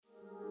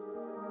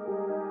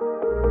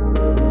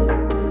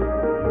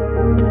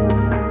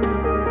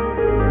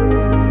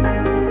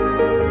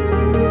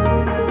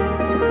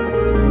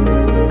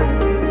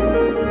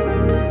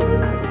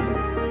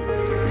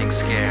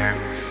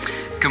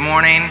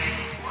morning.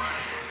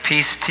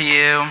 Peace to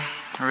you.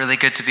 Really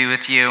good to be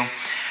with you.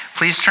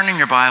 Please turn in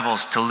your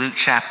Bibles to Luke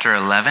chapter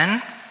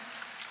 11.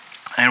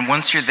 And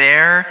once you're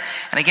there,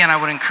 and again,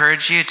 I would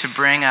encourage you to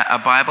bring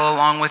a Bible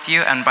along with you.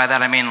 And by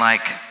that, I mean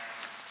like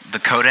the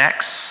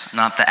codex,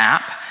 not the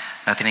app.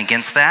 Nothing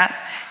against that.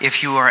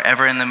 If you are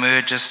ever in the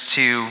mood just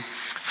to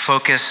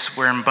focus,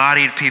 we're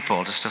embodied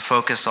people, just to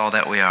focus all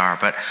that we are.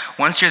 But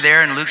once you're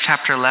there in Luke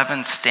chapter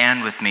 11,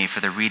 stand with me for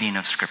the reading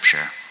of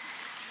Scripture.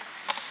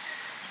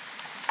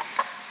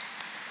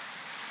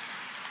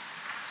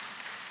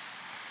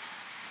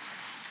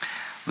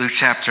 Luke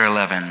chapter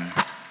 11,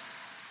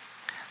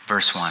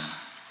 verse 1.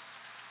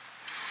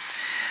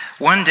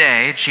 One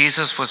day,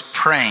 Jesus was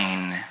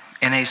praying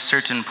in a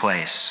certain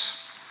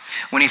place.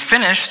 When he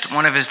finished,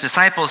 one of his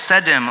disciples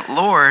said to him,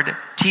 "Lord,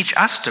 teach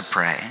us to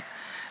pray,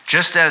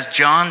 just as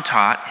John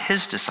taught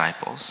his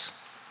disciples."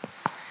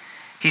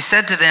 He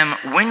said to them,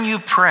 "When you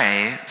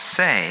pray,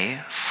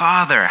 say,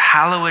 'Father,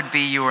 hallowed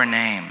be your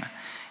name,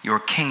 your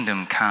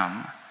kingdom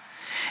come.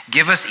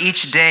 Give us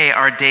each day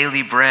our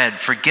daily bread.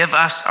 Forgive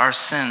us our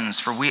sins,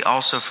 for we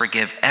also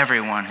forgive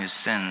everyone who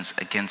sins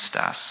against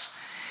us.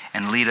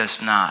 And lead us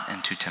not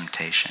into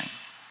temptation.'"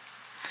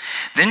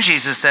 Then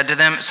Jesus said to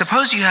them,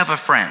 "Suppose you have a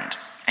friend,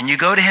 and you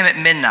go to him at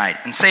midnight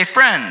and say,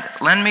 'Friend,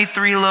 lend me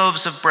 3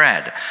 loaves of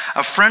bread.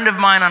 A friend of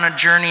mine on a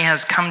journey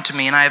has come to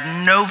me, and I have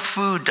no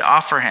food to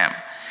offer him.'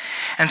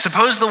 And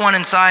suppose the one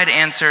inside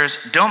answers,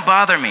 'Don't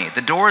bother me.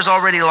 The door is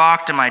already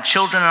locked, and my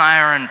children and I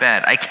are in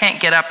bed. I can't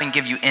get up and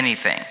give you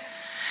anything.'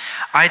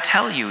 I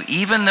tell you,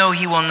 even though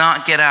he will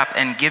not get up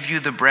and give you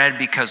the bread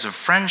because of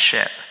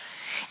friendship,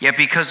 yet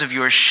because of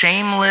your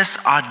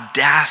shameless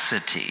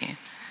audacity,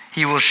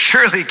 he will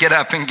surely get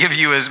up and give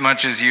you as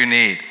much as you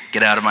need.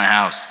 Get out of my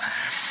house.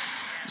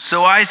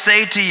 So I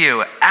say to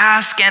you,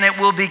 ask and it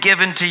will be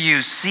given to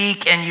you.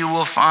 Seek and you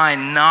will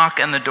find. Knock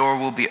and the door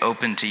will be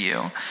opened to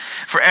you.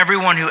 For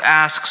everyone who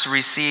asks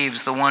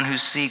receives, the one who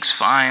seeks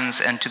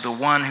finds, and to the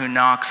one who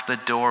knocks the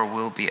door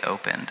will be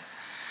opened.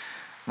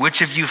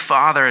 Which of you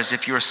fathers,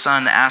 if your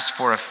son asks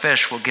for a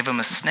fish, will give him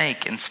a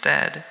snake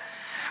instead?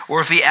 Or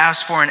if he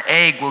asks for an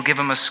egg, will give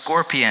him a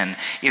scorpion?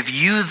 If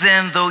you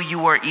then, though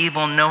you are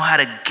evil, know how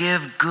to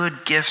give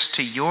good gifts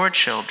to your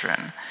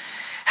children,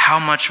 how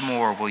much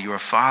more will your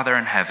Father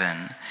in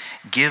heaven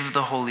give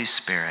the Holy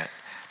Spirit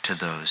to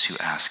those who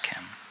ask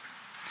him?"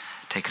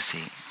 Take a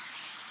seat.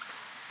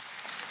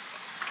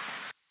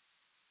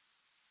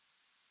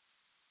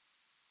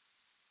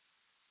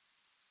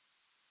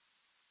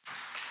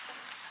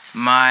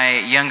 My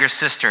younger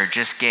sister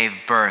just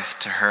gave birth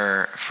to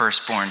her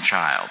firstborn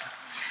child.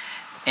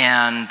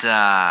 And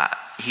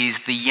he's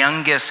the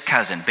youngest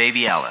cousin,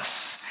 baby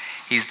Ellis.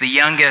 He's the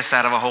youngest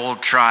out of a whole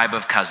tribe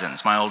of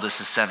cousins. My oldest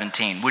is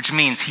 17, which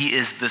means he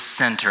is the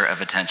center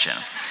of attention.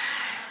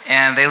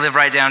 And they live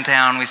right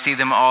downtown. We see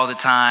them all the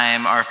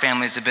time. Our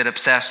family's a bit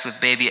obsessed with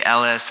baby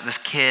Ellis. This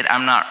kid,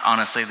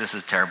 honestly, this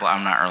is terrible.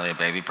 I'm not really a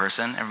baby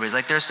person. Everybody's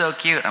like, "They're so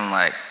cute." I'm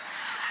like,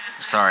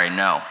 sorry,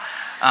 no.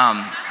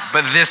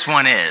 But this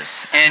one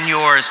is. And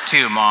yours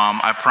too, Mom.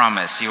 I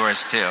promise,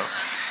 yours too.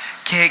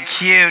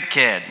 Cute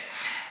kid.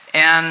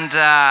 And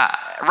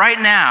right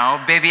now,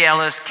 baby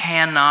Ellis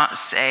cannot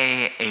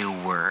say a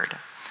word.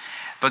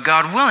 But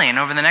God willing,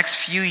 over the next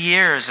few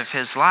years of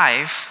his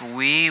life,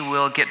 we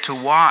will get to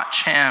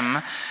watch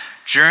him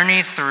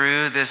journey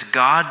through this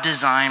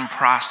God-designed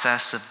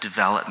process of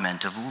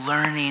development, of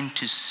learning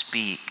to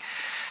speak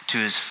to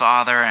his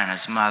father and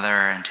his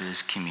mother and to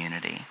his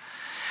community.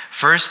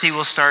 First, he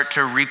will start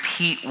to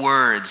repeat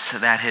words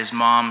that his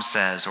mom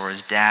says or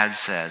his dad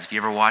says. If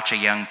you ever watch a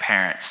young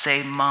parent,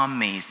 say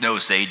mommy, no,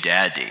 say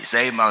daddy,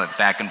 say mother,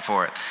 back and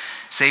forth.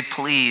 Say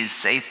please,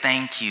 say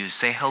thank you,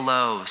 say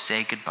hello,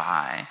 say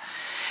goodbye.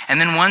 And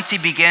then once he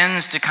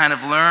begins to kind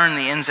of learn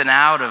the ins and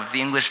out of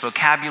the English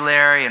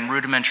vocabulary and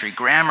rudimentary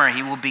grammar,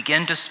 he will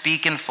begin to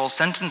speak in full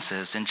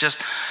sentences and just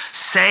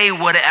say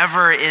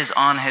whatever is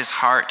on his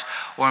heart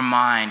or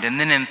mind. And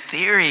then in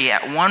theory,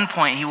 at one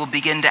point, he will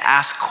begin to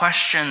ask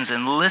questions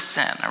and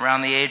listen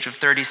around the age of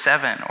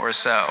 37 or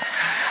so.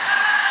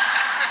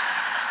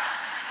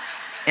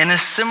 In a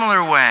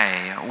similar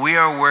way, we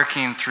are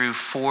working through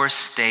 4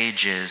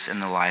 stages in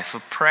the life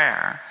of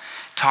prayer: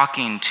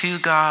 talking to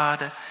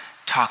God,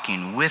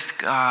 talking with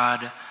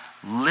God,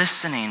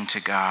 listening to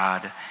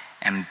God,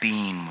 and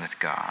being with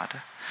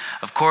God.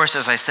 Of course,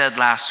 as I said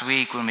last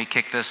week when we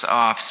kicked this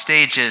off,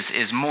 stages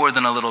is more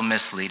than a little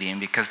misleading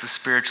because the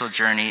spiritual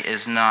journey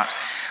is not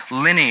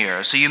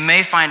linear. So you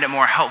may find it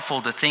more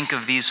helpful to think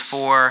of these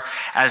 4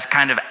 as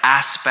kind of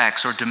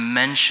aspects or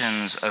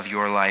dimensions of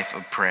your life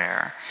of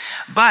prayer.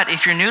 But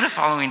if you're new to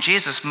following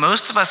Jesus,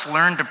 most of us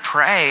learn to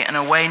pray in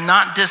a way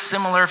not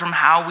dissimilar from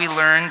how we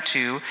learn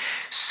to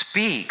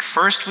speak.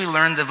 First, we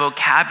learn the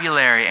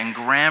vocabulary and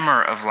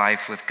grammar of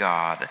life with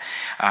God.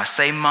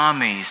 Say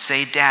mommy,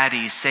 say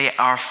daddy, say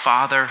our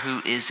Father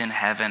who is in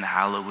heaven,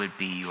 hallowed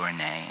be your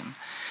name.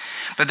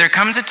 But there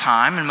comes a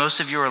time, and most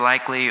of you are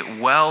likely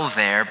well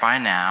there by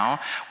now,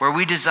 where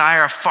we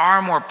desire a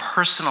far more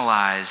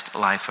personalized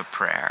life of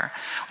prayer.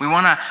 We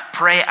want to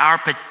pray our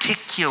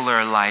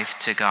particular life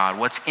to God,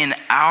 what's in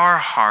our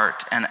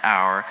heart and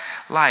our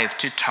life,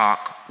 to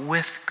talk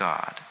with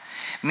God.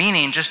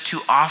 Meaning just to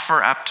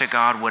offer up to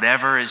God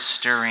whatever is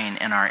stirring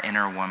in our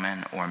inner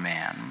woman or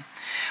man.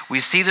 We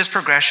see this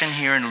progression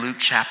here in Luke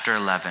chapter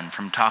 11,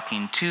 from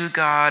talking to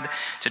God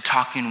to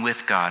talking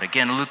with God.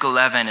 Again, Luke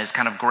 11 is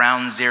kind of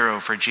ground zero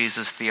for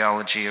Jesus'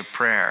 theology of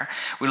prayer.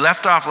 We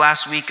left off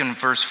last week in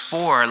verse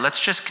 4. Let's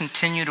just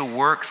continue to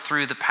work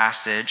through the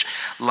passage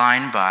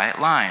line by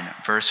line.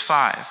 Verse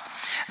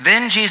 5.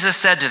 Then Jesus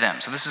said to them,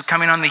 so this is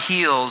coming on the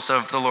heels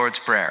of the Lord's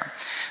Prayer.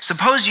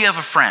 Suppose you have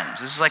a friend,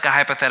 this is like a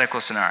hypothetical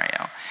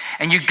scenario,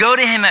 and you go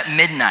to him at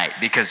midnight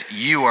because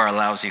you are a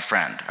lousy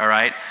friend, all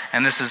right?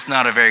 And this is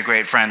not a very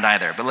great friend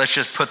either, but let's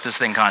just put this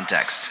thing in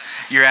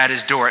context. You're at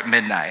his door at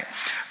midnight.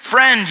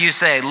 Friend, you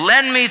say,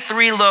 lend me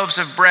 3 loaves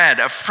of bread.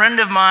 A friend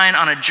of mine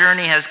on a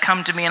journey has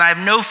come to me and I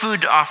have no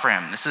food to offer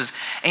him. This is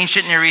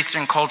ancient Near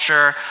Eastern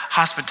culture.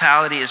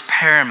 Hospitality is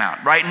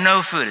paramount, right?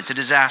 No food, it's a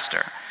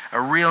disaster,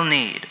 a real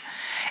need.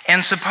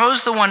 And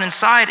suppose the one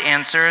inside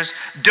answers,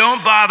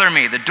 don't bother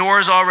me. The door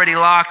is already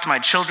locked. My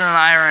children and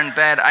I are in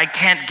bed. I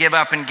can't give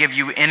up and give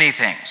you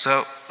anything.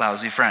 So,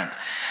 lousy friend.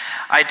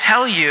 I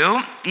tell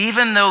you,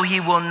 even though he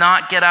will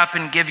not get up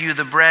and give you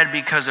the bread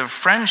because of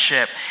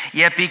friendship,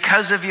 yet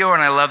because of your,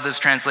 and I love this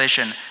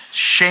translation,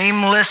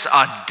 shameless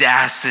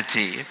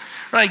audacity.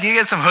 Like, you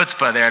get some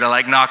chutzpah there to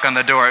like knock on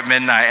the door at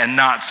midnight and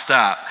not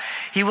stop.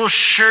 He will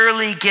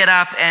surely get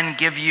up and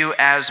give you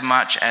as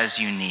much as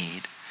you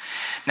need.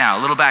 Now,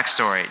 a little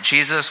backstory.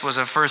 Jesus was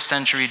a first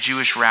century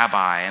Jewish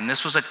rabbi, and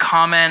this was a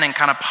common and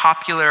kind of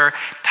popular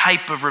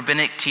type of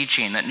rabbinic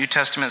teaching that New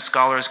Testament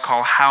scholars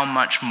call how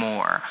much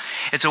more.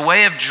 It's a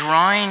way of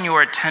drawing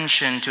your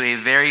attention to a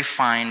very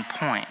fine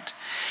point.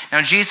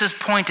 Now, Jesus'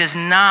 point is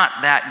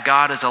not that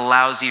God is a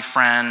lousy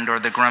friend or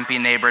the grumpy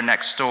neighbor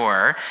next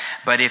door,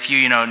 but if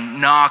you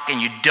knock and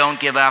you don't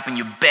give up and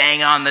you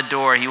bang on the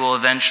door, he will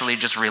eventually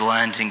just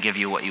relent and give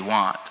you what you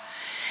want.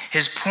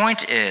 His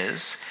point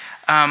is,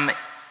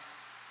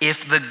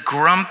 if the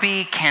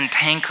grumpy,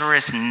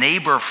 cantankerous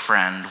neighbor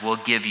friend will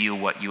give you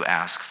what you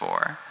ask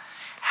for,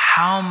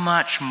 how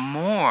much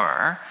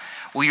more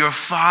will your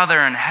Father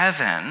in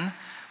heaven,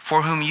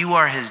 for whom you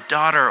are his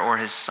daughter or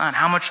his son,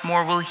 how much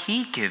more will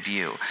he give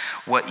you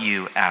what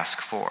you ask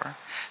for?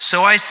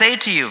 So I say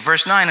to you,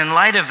 verse 9, in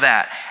light of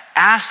that,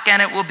 ask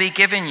and it will be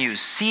given you,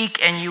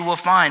 seek and you will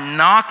find,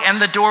 knock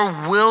and the door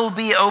will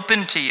be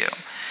opened to you.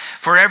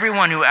 For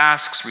everyone who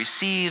asks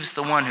receives,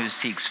 the one who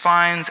seeks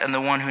finds, and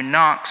the one who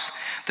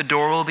knocks, the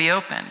door will be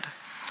opened.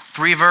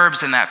 3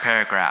 verbs in that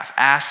paragraph,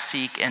 ask,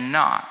 seek, and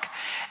knock.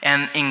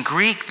 And in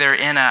Greek, they're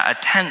in a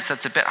tense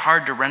that's a bit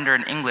hard to render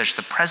in English,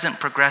 the present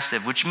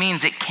progressive, which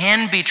means it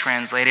can be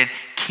translated,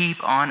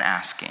 keep on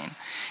asking,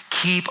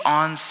 keep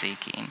on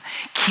seeking,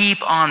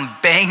 keep on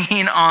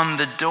banging on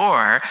the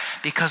door,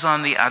 because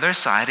on the other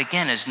side,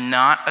 again, is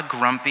not a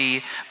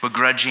grumpy,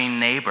 begrudging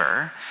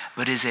neighbor,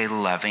 but is a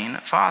loving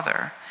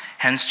Father.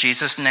 Hence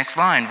Jesus' next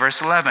line,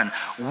 verse 11,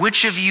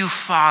 which of you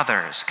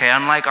fathers, okay,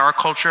 unlike our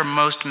culture,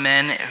 most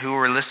men who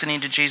were listening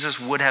to Jesus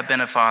would have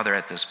been a father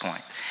at this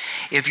point.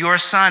 If your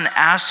son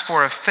asks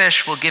for a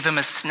fish, will give him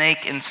a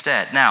snake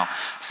instead. Now,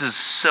 this is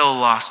so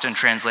lost in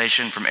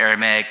translation from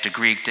Aramaic to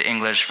Greek to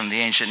English from the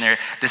ancient Near.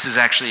 This is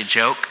actually a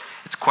joke.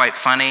 It's quite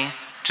funny.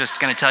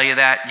 Just going to tell you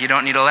that. You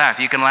don't need to laugh.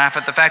 You can laugh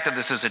at the fact that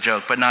this is a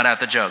joke, but not at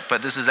the joke.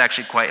 But this is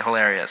actually quite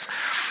hilarious.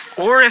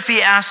 Or if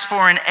he asks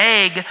for an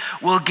egg,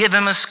 we'll give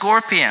him a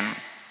scorpion.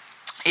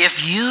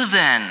 If you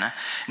then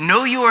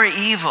know you are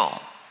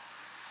evil,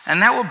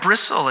 and that will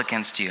bristle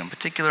against you, in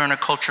particular in a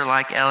culture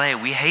like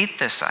LA. We hate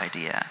this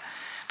idea.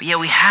 But yet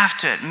we have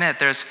to admit,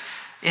 there's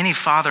any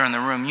father in the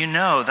room, you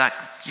know that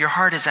your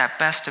heart is at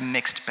best a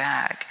mixed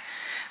bag.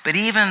 But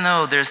even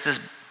though there's this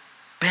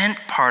bent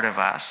part of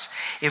us,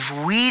 if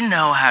we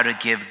know how to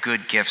give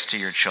good gifts to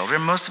your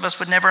children, most of us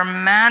would never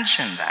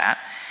imagine that,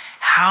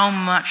 how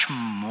much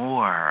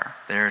more,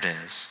 there it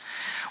is,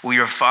 will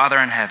your Father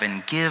in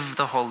heaven give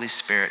the Holy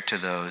Spirit to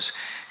those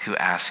who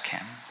ask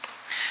him?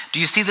 Do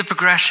you see the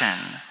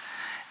progression?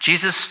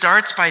 Jesus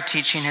starts by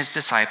teaching his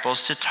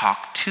disciples to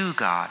talk to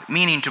God,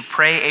 meaning to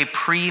pray a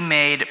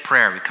pre-made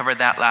prayer. We covered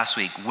that last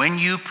week. When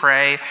you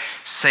pray,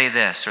 say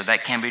this, or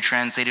that can be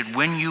translated,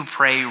 when you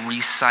pray,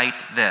 recite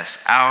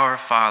this, Our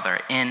Father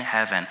in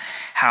heaven,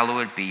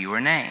 hallowed be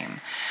your name.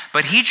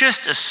 But he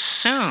just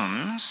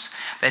assumes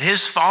that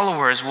his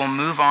followers will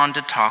move on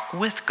to talk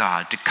with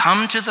God, to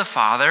come to the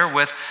Father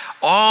with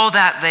all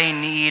that they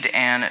need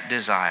and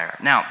desire.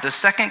 Now, the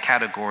second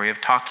category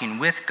of talking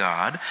with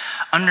God,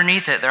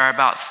 underneath it, there are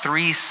about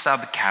 3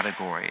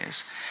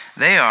 subcategories.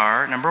 They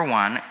are, number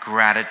 1,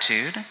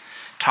 gratitude,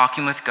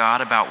 talking with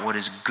God about what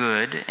is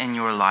good in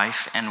your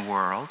life and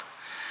world.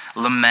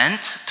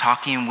 Lament,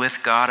 talking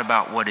with God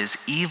about what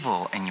is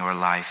evil in your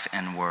life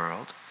and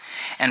world.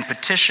 And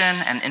petition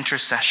and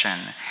intercession,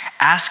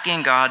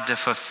 asking God to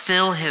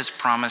fulfill his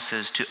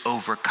promises to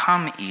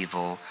overcome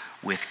evil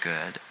with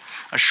good.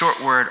 A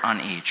short word on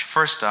each.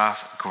 First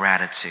off,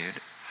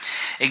 gratitude.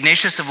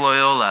 Ignatius of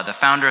Loyola, the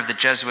founder of the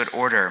Jesuit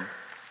order,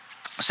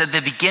 said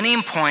the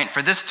beginning point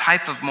for this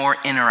type of more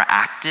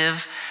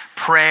interactive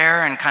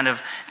prayer and kind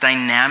of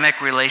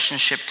dynamic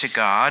relationship to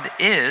God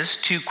is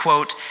to,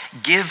 quote,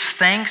 give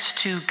thanks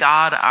to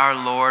God our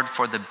Lord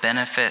for the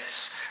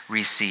benefits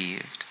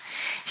received.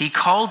 He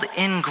called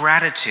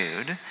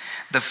ingratitude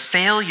the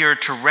failure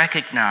to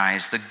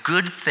recognize the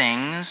good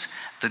things,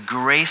 the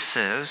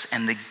graces,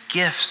 and the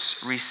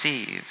gifts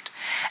received.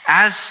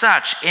 As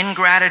such,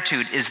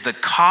 ingratitude is the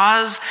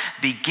cause,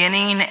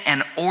 beginning,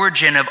 and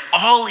origin of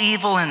all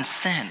evil and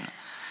sin.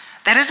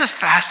 That is a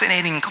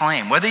fascinating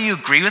claim. Whether you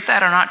agree with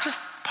that or not, just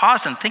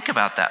pause and think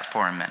about that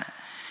for a minute.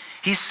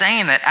 He's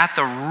saying that at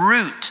the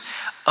root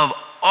of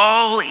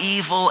all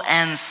evil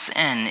and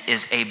sin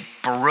is a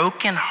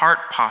broken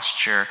heart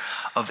posture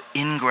of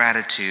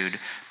ingratitude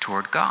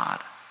toward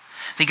God.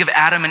 Think of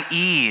Adam and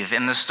Eve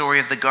in the story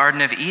of the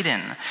Garden of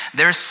Eden.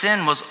 Their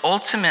sin was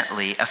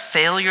ultimately a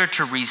failure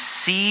to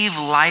receive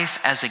life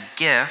as a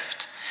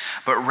gift,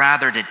 but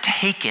rather to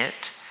take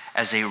it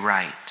as a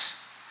right.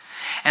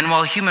 And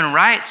while human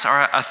rights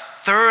are a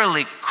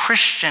thoroughly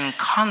Christian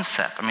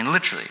concept, I mean,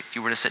 literally, if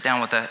you were to sit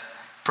down with a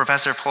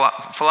professor of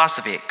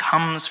philosophy, it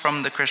comes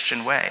from the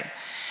Christian way.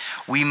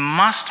 We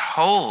must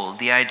hold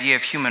the idea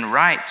of human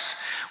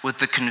rights with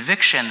the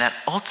conviction that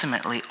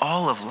ultimately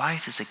all of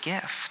life is a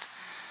gift.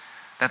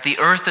 That the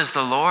earth is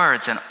the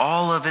Lord's and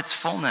all of its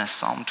fullness,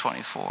 Psalm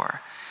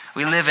 24.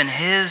 We live in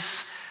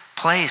His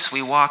place,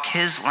 we walk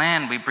His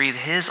land, we breathe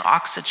His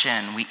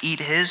oxygen, we eat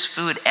His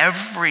food.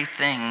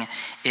 Everything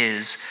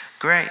is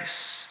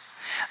grace.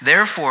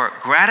 Therefore,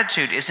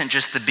 gratitude isn't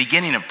just the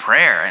beginning of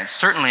prayer, and it's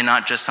certainly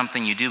not just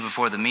something you do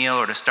before the meal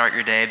or to start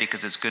your day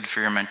because it's good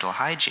for your mental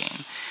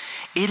hygiene.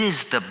 It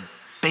is the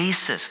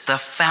basis, the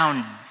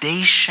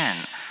foundation,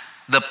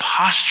 the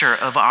posture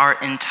of our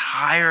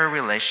entire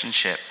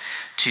relationship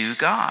to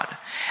God.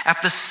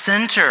 At the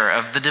center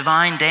of the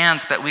divine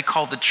dance that we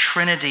call the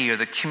Trinity or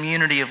the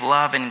community of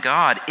love in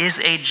God is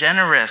a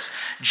generous,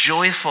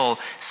 joyful,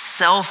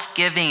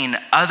 self-giving,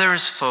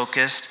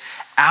 others-focused,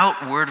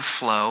 outward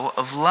flow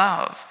of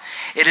love.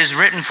 It is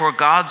written, for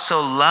God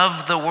so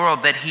loved the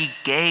world that He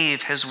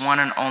gave His one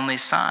and only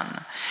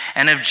Son.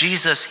 And of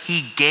Jesus,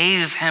 He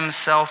gave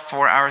Himself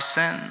for our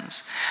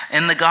sins.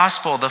 In the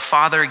gospel, the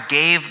Father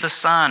gave the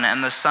Son,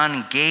 and the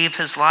Son gave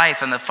His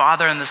life, and the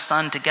Father and the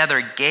Son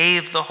together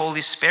gave the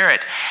Holy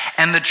Spirit.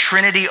 And the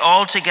Trinity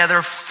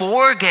altogether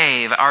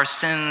forgave our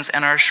sins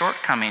and our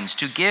shortcomings.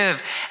 To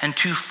give and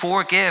to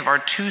forgive are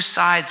two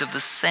sides of the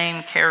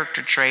same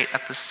character trait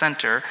at the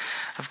center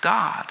of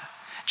God.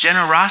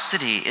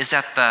 Generosity is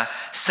at the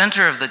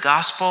center of the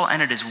gospel,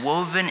 and it is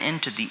woven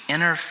into the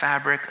inner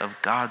fabric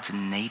of God's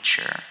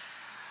nature.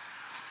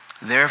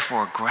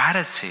 Therefore,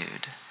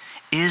 gratitude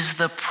is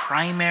the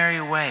primary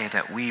way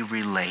that we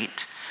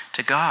relate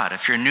to God.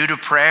 If you're new to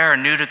prayer,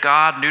 new to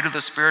God, new to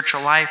the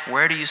spiritual life,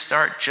 where do you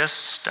start? Just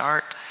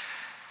start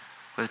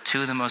with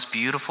two of the most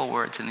beautiful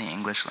words in the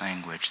English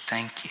language: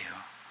 thank you.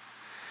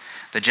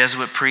 The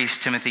Jesuit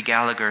priest Timothy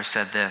Gallagher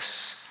said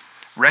this: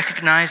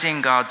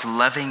 recognizing God's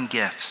loving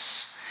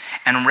gifts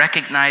and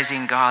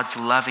recognizing God's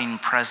loving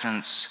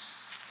presence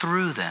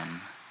through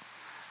them,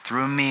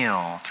 through a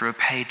meal, through a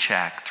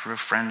paycheck, through a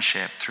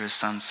friendship, through a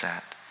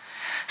sunset.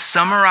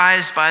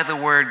 Summarized by the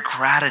word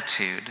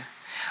gratitude,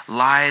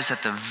 lies at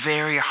the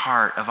very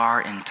heart of our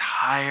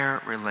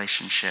entire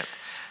relationship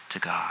to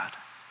God.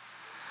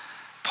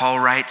 Paul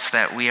writes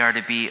that we are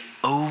to be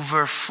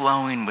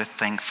overflowing with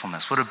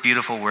thankfulness. What a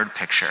beautiful word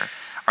picture.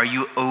 Are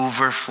you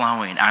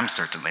overflowing? I'm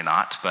certainly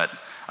not, but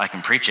I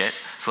can preach it,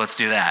 so let's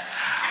do that.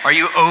 Are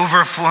you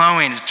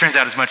overflowing? It turns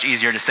out it's much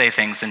easier to say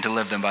things than to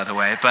live them, by the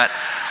way, but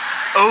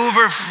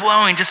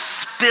overflowing, just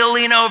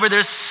spilling over.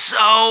 There's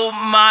so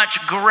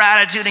much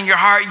gratitude in your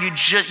heart,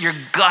 you're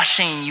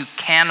gushing, you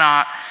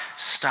cannot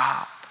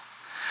stop.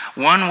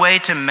 One way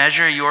to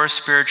measure your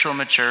spiritual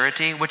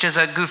maturity, which is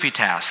a goofy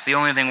task. The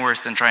only thing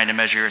worse than trying to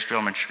measure your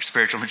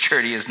spiritual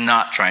maturity is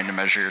not trying to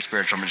measure your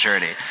spiritual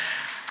maturity.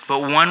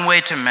 But one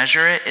way to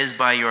measure it is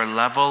by your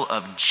level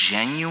of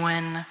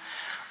genuine,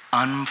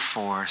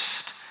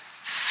 unforced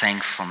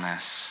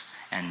thankfulness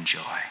and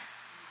joy.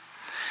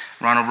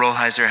 Ronald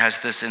Rolheiser has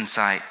this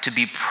insight: to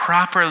be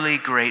properly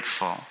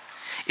grateful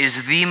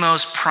is the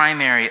most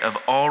primary of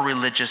all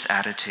religious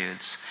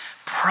attitudes.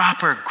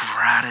 Proper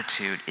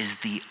gratitude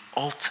is the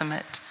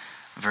ultimate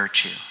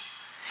virtue.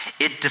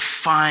 It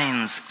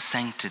defines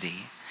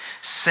sanctity.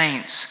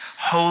 Saints,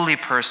 holy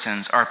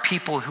persons, are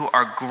people who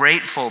are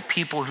grateful,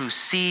 people who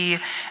see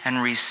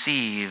and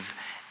receive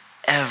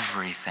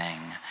everything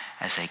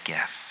as a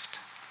gift.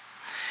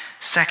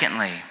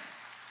 Secondly,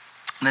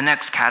 the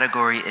next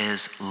category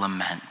is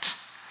lament.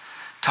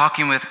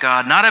 Talking with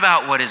God, not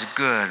about what is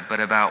good, but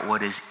about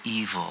what is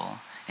evil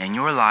in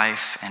your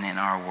life and in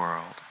our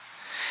world.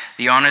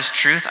 The honest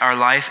truth, our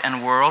life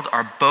and world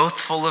are both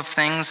full of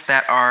things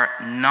that are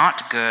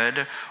not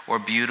good or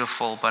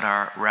beautiful, but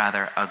are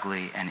rather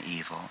ugly and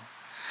evil.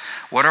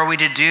 What are we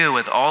to do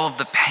with all of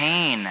the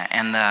pain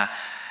and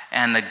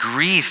and the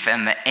grief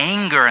and the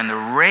anger and the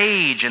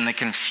rage and the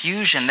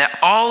confusion that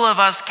all of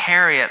us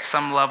carry at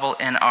some level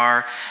in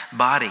our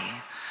body.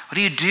 What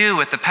do you do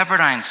with the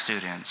Pepperdine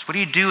students? What do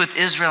you do with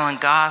Israel and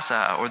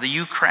Gaza, or the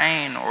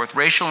Ukraine, or with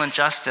racial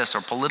injustice or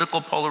political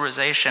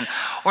polarization?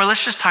 Or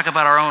let's just talk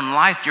about our own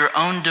life, your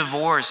own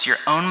divorce, your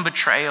own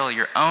betrayal,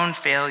 your own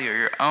failure,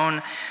 your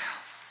own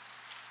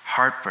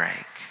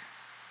heartbreak.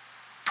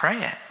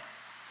 Pray it.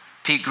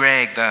 Pete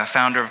Greig, the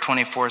founder of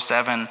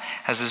 24/7,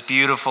 has this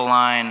beautiful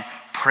line,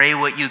 pray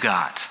what you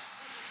got.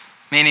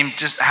 Meaning,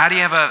 just how do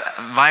you have a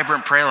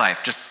vibrant prayer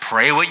life? Just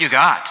pray what you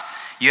got.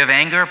 You have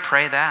anger,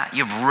 pray that.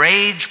 You have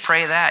rage,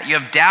 pray that. You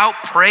have doubt,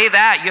 pray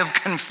that. You have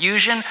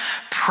confusion,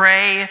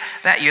 pray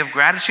that. You have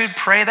gratitude,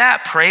 pray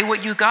that. Pray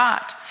what you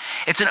got.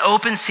 It's an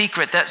open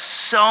secret that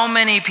so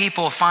many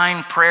people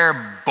find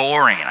prayer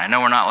boring. I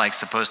know we're not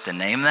supposed to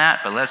name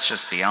that, but let's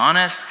just be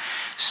honest.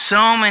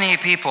 So many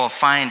people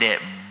find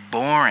it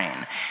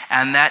boring.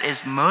 And that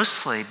is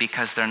mostly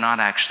because they're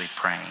not actually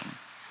praying.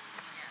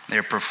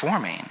 They're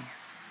performing.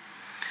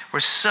 We're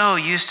so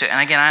used to,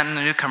 and again, I'm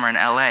the newcomer in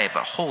LA,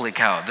 but holy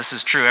cow, this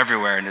is true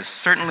everywhere, and it's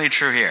certainly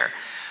true here.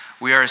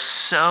 We are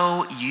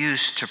so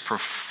used to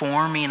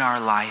performing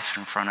our life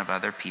in front of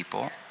other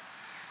people.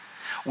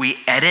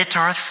 We edit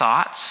our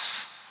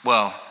thoughts.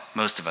 Well,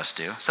 most of us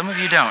do. Some of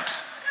you don't.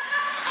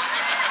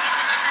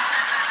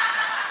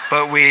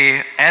 But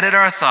we edit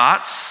our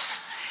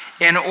thoughts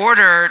in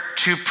order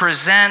to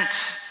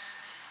present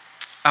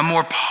a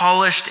more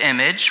polished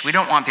image. We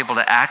don't want people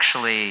to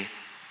actually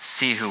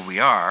see who we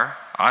are.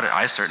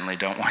 I certainly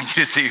don't want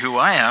you to see who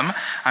I am.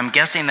 I'm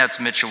guessing that's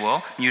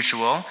mutual,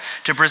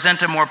 to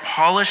present a more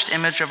polished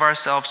image of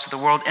ourselves to the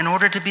world in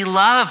order to be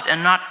loved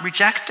and not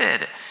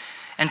rejected,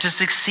 and to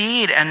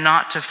succeed and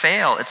not to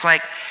fail.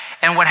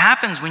 And what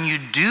happens when you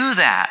do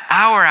that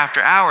hour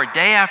after hour,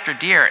 day after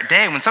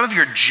day, when some of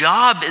your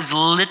job is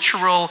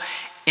literal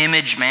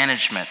image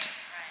management,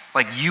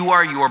 like you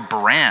are your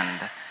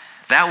brand,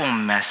 that will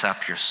mess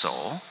up your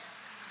soul.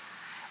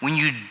 When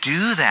you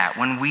do that,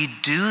 when we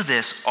do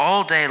this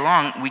all day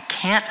long, we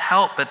can't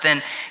help but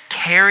then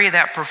carry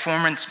that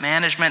performance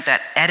management,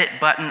 that edit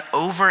button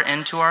over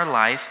into our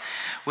life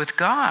with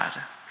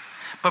God.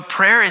 But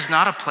prayer is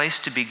not a place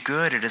to be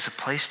good, it is a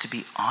place to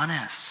be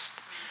honest.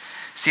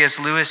 C.S.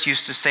 Lewis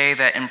used to say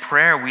that in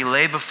prayer, we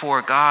lay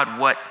before God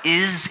what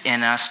is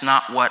in us,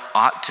 not what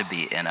ought to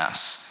be in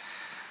us.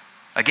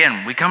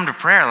 Again, we come to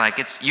prayer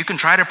you can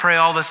try to pray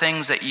all the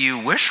things that you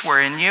wish were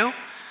in you,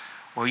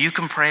 or you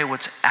can pray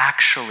what's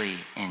actually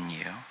in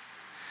you.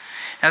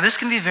 Now, this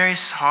can be very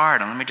hard,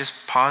 and let me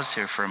just pause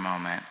here for a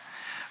moment.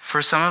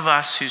 For some of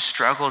us who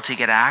struggle to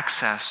get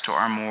access to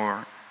our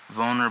more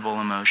vulnerable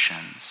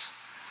emotions,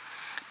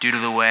 due to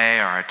the way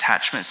our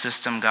attachment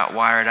system got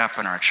wired up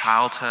in our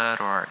childhood,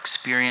 or our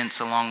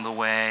experience along the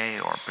way,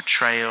 or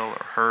betrayal,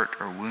 or hurt,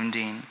 or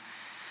wounding,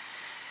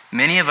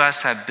 many of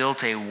us have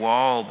built a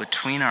wall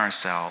between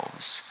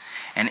ourselves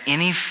and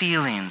any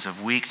feelings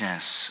of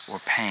weakness or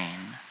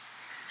pain.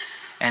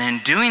 And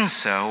in doing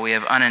so, we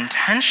have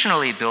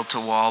unintentionally built a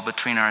wall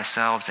between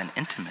ourselves and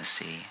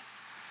intimacy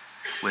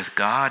with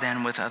God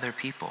and with other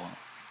people.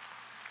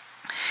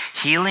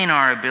 Healing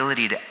our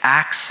ability to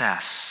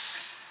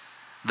access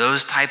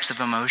those types of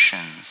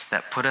emotions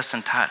that put us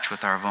in touch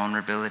with our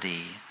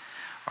vulnerability,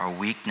 our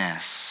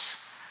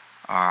weakness,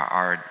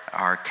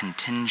 our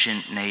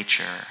contingent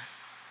nature.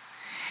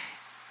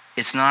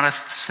 It's not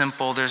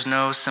there's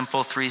no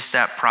simple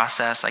 3-step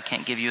process. I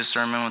can't give you a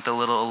sermon with a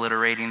little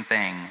alliterating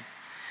thing.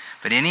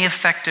 But any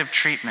effective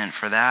treatment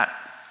for that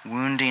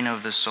wounding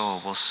of the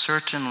soul will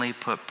certainly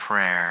put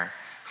prayer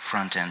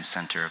front and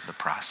center of the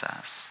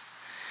process.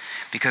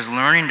 Because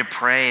learning to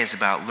pray is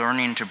about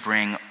learning to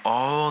bring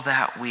all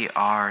that we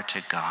are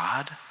to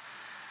God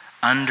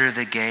under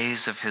the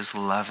gaze of his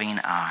loving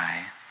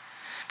eye.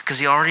 Because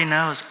he already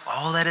knows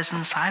all that is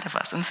inside of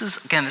us. And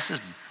this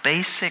is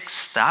basic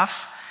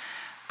stuff,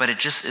 but it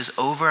just is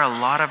over a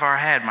lot of our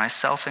head,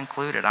 myself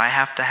included. I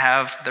have to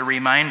have the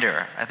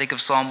reminder. I think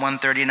of Psalm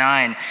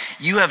 139.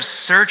 You have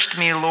searched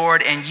me,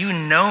 Lord, and you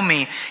know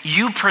me.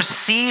 You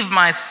perceive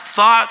my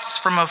thoughts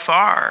from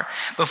afar.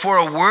 Before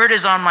a word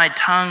is on my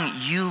tongue,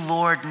 you,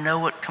 Lord,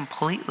 know it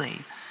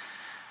completely.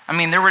 I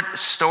mean, there were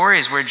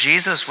stories where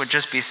Jesus would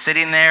just be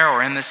sitting there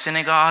or in the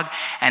synagogue,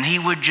 and he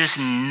would just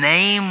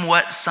name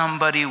what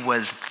somebody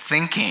was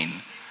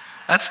thinking.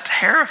 That's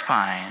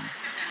terrifying.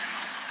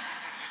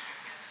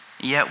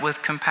 Yet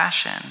with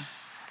compassion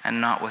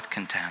and not with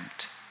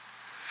contempt.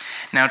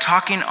 Now,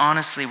 talking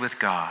honestly with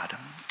God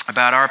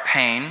about our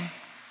pain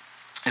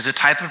is a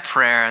type of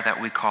prayer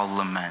that we call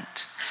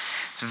lament.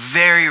 It's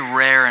very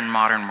rare in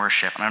modern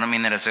worship, and I don't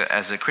mean that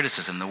as a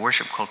criticism. The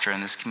worship culture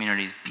in this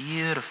community is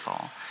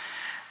beautiful,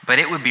 but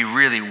it would be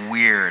really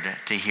weird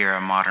to hear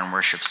a modern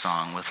worship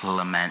song with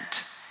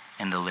lament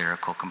in the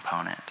lyrical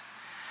component.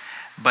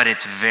 But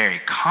it's very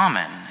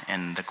common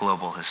in the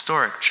global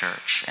historic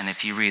church. And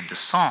if you read the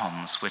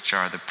Psalms, which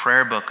are the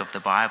prayer book of the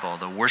Bible,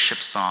 the worship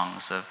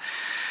songs of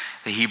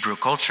the Hebrew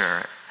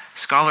culture,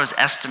 scholars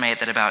estimate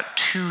that about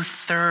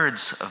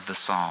 2/3 of the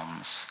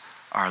Psalms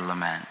are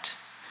lament.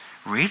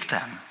 read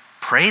them,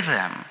 pray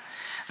them.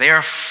 They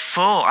are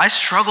full. I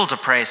struggle to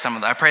pray some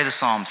of them. I pray the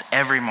Psalms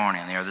every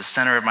morning. They are the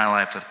center of my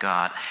life with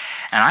God.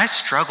 And I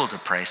struggle to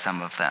pray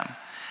some of them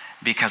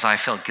because I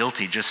feel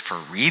guilty just for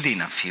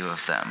reading a few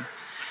of them,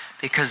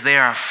 because they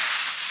are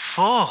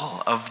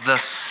full of the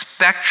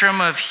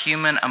spectrum of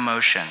human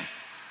emotion: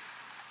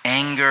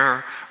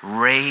 anger,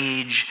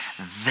 rage,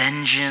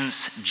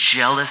 vengeance,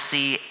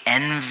 jealousy,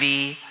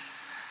 envy,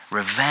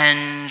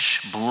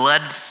 revenge,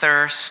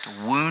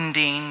 bloodthirst,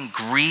 wounding,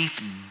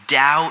 grief,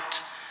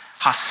 doubt,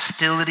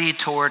 hostility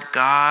toward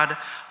God.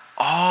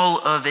 All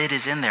of it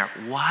is in there.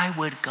 Why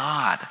would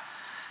God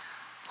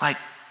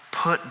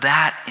put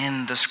that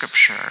in the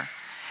scripture?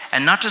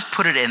 And not just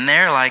put it in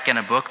there like in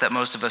a book that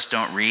most of us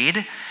don't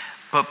read,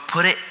 but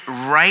put it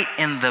right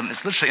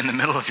it's literally in the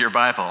middle of your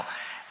Bible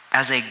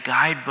as a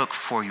guidebook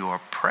for your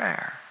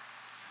prayer.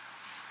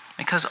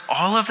 Because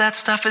all of that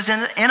stuff is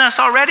in us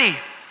already.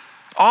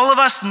 All of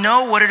us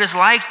know what it is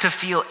like to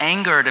feel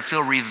anger, to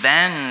feel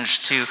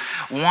revenge, to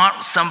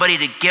want somebody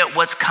to get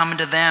what's coming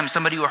to them,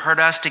 somebody who hurt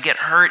us to get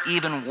hurt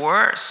even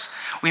worse.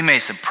 We may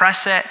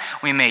suppress it,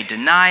 we may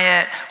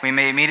deny it, we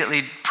may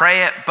immediately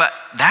pray it, but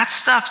that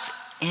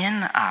stuff's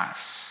in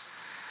us.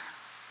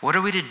 What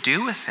are we to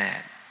do with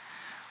it?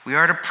 We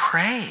are to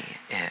pray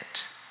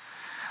it.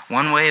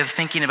 One way of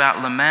thinking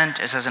about lament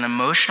is as an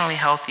emotionally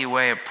healthy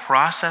way of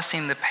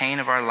processing the pain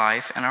of our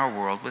life and our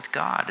world with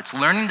God. It's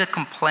learning to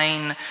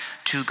complain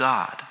to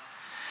God,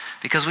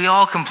 because we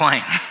all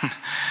complain.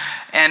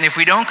 And if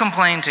we don't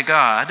complain to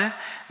God,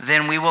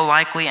 then we will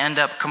likely end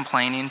up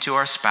complaining to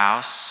our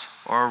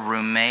spouse or a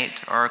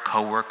roommate or our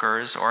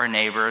coworkers or our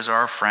neighbors or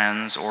our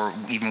friends, or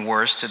even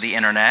worse, to the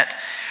internet.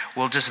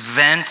 We'll just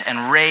vent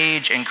and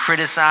rage and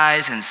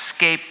criticize and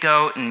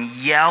scapegoat and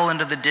yell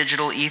into the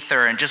digital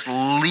ether and just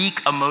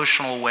leak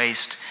emotional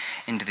waste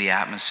into the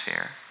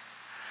atmosphere.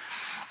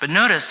 But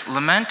notice,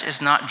 lament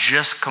is not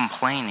just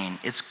complaining,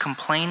 it's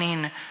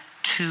complaining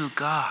to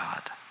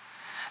God.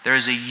 There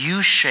is a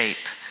U-shape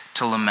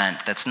to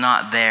lament that's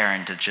not there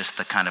into just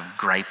the kind of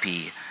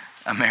gripey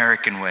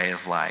American way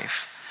of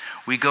life.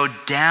 We go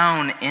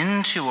down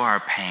into our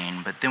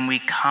pain, but then we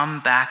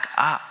come back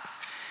up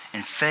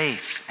in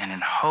faith and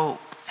in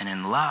hope and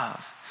in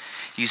love.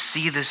 You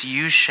see this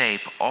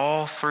U-shape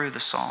all through the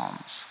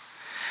Psalms.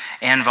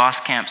 Ann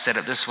Voskamp said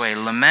it this way: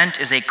 lament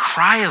is a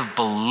cry of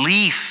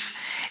belief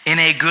in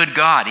a good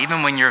God,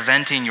 even when you're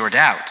venting your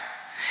doubt.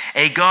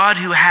 A God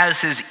who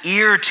has his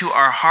ear to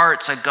our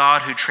hearts, a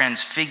God who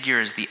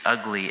transfigures the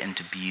ugly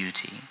into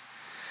beauty.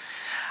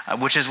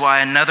 Which is why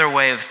another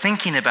way of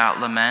thinking about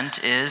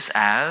lament is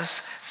as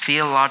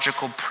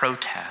theological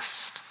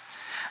protest.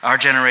 Our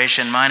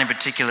generation, mine in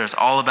particular, is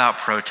all about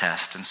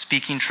protest and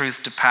speaking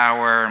truth to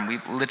power, and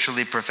we've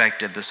literally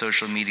perfected the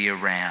social media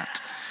rant.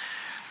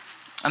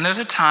 And there's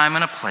a time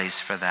and a place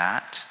for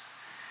that.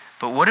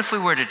 But what if we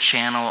were to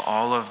channel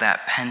all of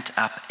that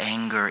pent-up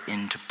anger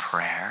into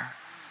prayer?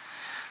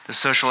 The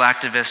social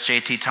activist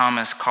J.T.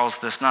 Thomas calls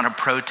this not a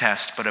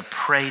protest, but a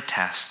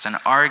pray-test, and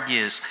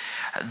argues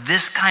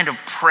this kind of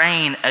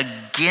praying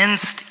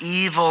against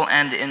evil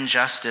and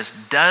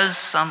injustice does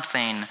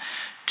something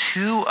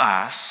to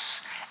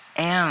us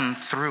and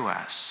through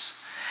us.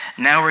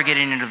 Now we're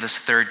getting into this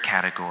third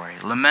category.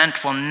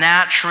 Lament will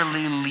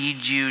naturally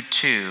lead you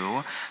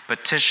to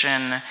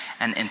petition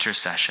and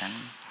intercession,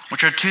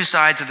 which are two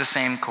sides of the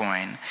same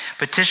coin.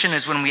 Petition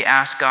is when we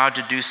ask God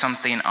to do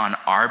something on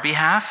our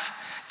behalf.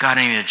 God,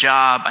 I need a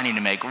job, I need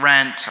to make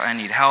rent, I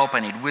need help, I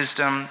need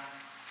wisdom.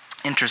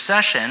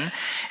 Intercession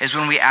is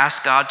when we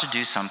ask God to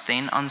do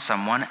something on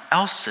someone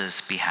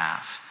else's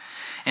behalf.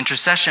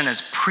 Intercession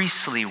is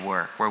priestly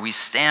work where we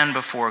stand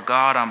before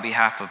God on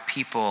behalf of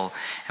people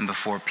and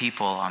before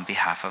people on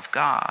behalf of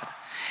God.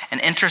 And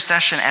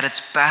intercession at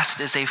its best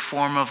is a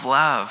form of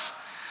love.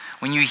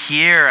 When you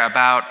hear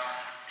about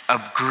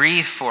a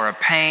grief or a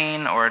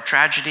pain or a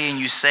tragedy and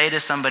you say to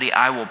somebody,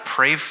 I will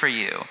pray for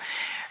you,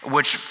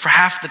 which for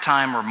half the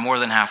time or more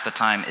than half the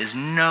time is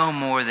no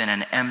more than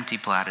an empty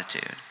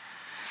platitude.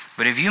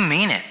 But if you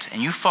mean it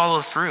and you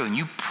follow through and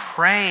you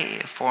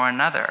pray for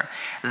another,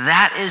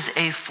 that is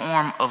a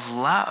form of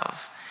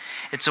love.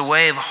 It's a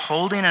way of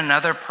holding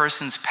another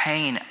person's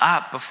pain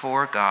up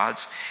before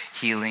God's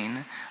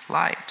healing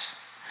light.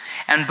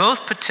 And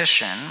both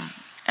petition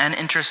and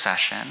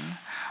intercession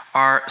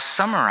are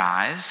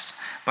summarized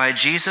by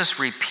Jesus'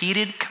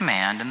 repeated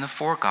command in the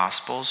four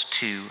Gospels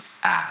to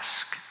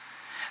ask.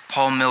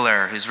 Paul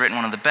Miller, who's written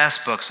one of the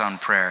best books on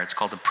prayer, it's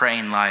called The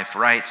Praying Life,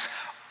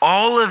 writes,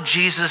 all of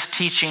Jesus'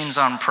 teachings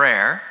on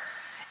prayer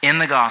in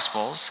the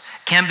Gospels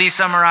can be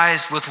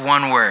summarized with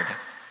one word: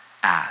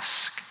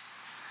 ask.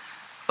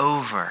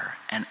 Over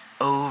and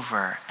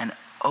over and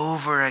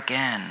over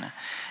again,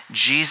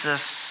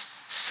 Jesus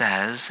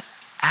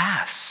says,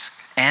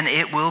 ask, and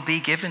it will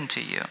be given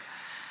to you.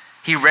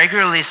 He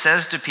regularly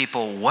says to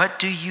people, what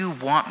do you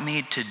want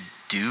me to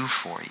do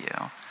for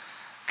you?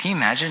 Can you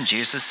imagine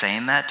Jesus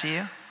saying that to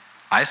you?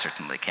 I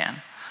certainly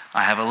can.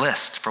 I have a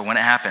list for when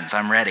it happens.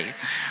 I'm ready.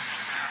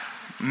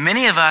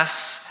 Many of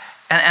us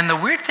And the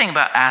weird thing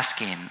about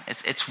asking,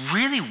 it's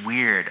really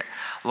weird.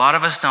 A lot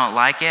of us don't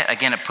like it.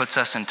 Again, it puts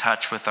us in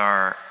touch with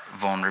our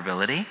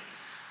vulnerability.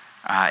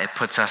 It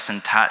puts us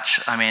in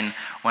touch. I mean,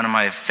 one of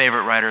my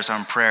favorite writers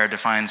on prayer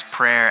defines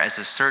prayer as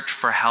a search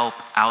for help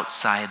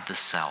outside the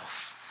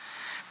self.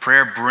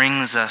 Prayer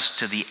brings us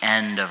to the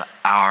end of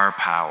our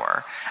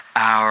power,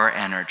 our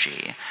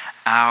energy,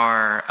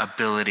 our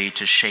ability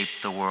to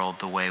shape the world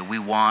the way we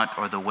want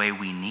or the way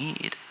we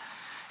need.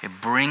 It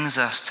brings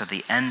us to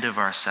the end of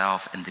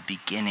ourself and the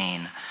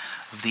beginning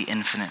of the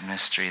infinite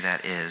mystery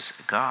that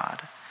is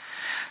God.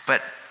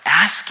 But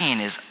asking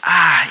it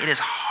is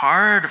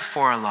hard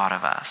for a lot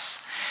of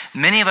us.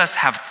 Many of us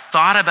have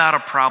thought about a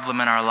problem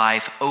in our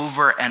life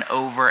over and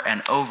over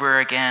and over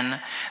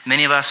again.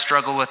 Many of us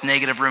struggle with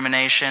negative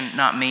rumination.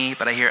 Not me,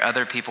 but I hear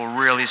other people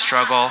really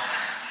struggle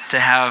to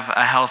have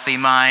a healthy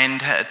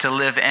mind to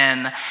live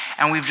in.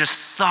 And we've just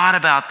thought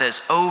about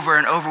this over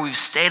and over. We've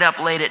stayed up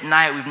late at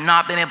night. We've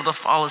not been able to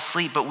fall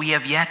asleep, but we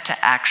have yet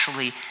to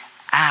actually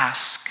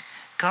ask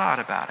God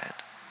about it.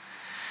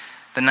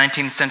 The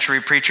 19th century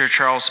preacher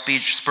Charles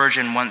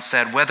Spurgeon once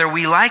said, "Whether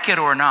we like it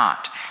or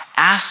not,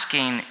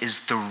 asking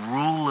is the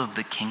rule of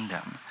the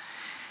kingdom."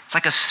 It's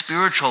like a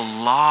spiritual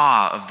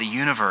law of the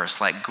universe,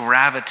 like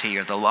gravity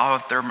or the law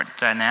of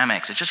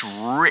thermodynamics. It's just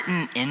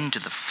written into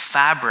the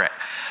fabric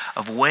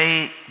of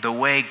the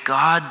way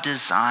God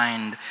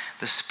designed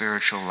the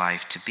spiritual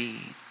life to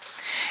be.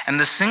 And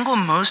the single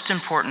most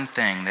important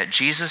thing that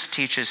Jesus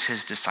teaches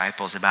his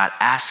disciples about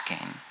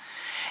asking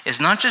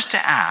is not just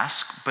to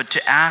ask, but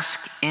to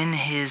ask in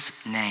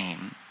his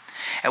name.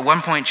 At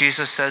one point,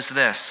 Jesus says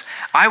this,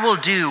 "I will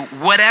do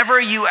whatever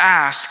you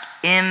ask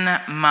in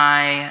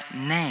my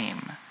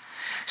name,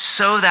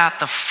 so that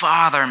the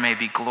Father may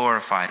be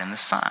glorified in the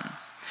Son."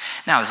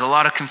 Now, there's a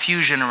lot of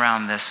confusion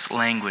around this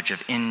language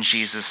of "in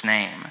Jesus'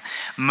 name."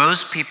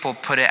 Most people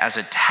put it as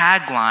a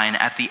tagline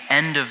at the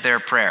end of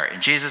their prayer.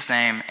 "In Jesus'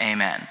 name,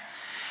 amen."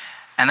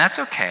 And that's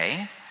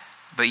okay,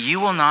 but you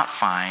will not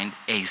find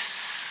a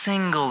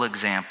single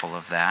example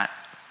of that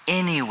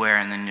anywhere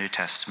in the New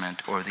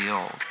Testament or the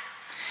Old.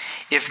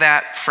 If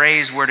that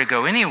phrase were to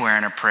go anywhere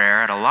in a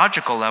prayer, at a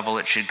logical level,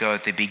 it should go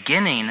at the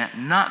beginning,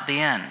 not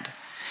the end.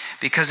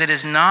 Because it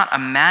is not a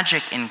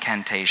magic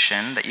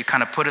incantation that you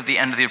kind of put at the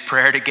end of the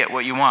prayer to get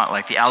what you want,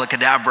 like the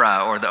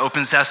alakadabra or the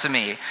open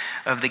sesame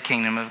of the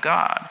kingdom of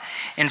God.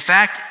 In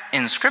fact,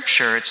 in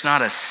Scripture, it's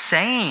not a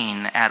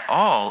saying at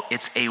all,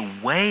 it's a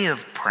way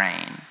of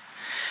praying.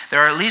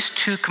 There are at least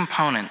two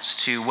components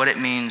to what it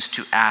means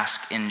to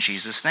ask in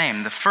Jesus'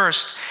 name. The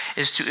first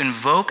is to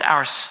invoke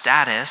our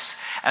status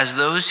as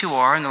those who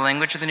are, in the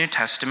language of the New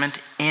Testament,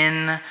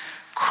 in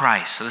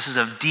Christ. So this is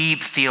a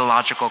deep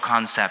theological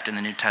concept in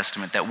the New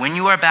Testament, that when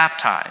you are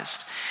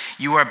baptized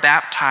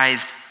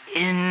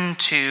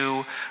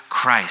into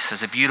Christ.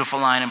 There's a beautiful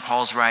line in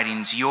Paul's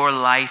writings, "Your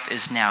life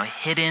is now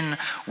hidden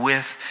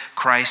with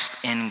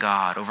Christ in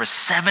God." Over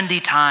 70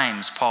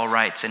 times Paul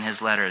writes in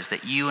his letters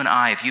that you and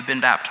I, if you've been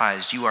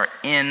baptized, you are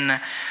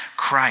in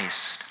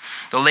Christ.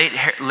 The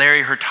late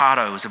Larry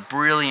Hurtado, who's a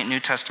brilliant New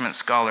Testament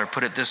scholar,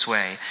 put it this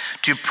way: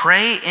 to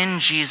pray in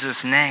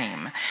Jesus'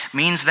 name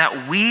means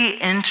that we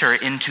enter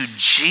into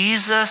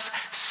Jesus'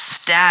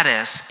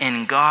 status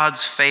in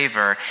God's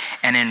favor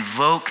and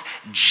invoke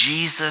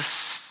Jesus'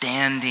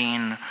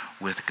 standing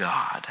with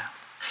God.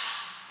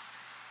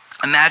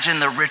 Imagine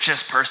the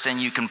richest person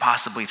you can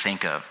possibly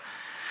think of.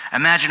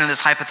 Imagine in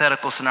this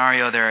hypothetical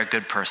scenario, they're a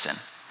good person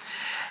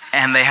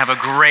and they have a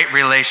great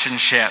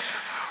relationship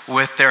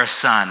with their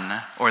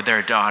son or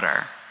their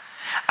daughter.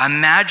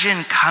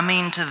 Imagine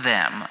coming to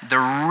them, the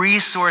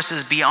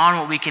resources beyond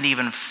what we can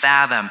even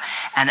fathom,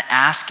 and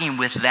asking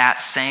with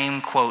that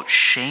same, quote,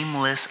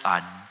 shameless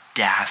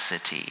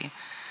audacity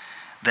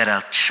that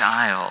a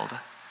child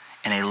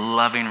in a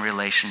loving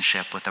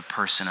relationship with a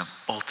person of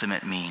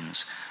ultimate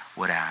means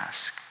would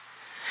ask.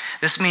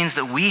 This means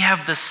that we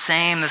have this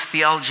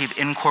theology of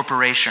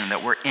incorporation,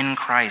 that we're in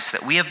Christ,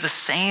 that we have the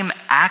same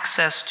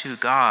access to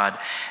God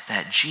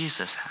that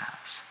Jesus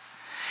has.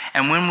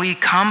 And when we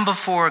come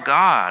before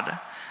God,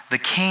 the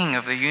King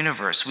of the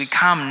universe, we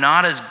come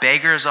not as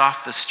beggars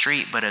off the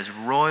street, but as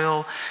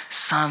royal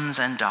sons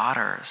and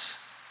daughters.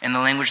 In the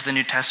language of the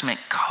New Testament,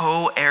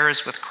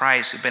 co-heirs with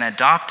Christ, who've been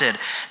adopted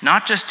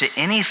not just to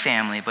any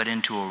family, but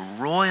into a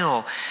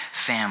royal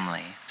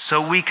family. So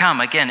we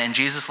come, again, in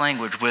Jesus'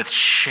 language, with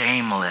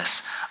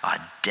shameless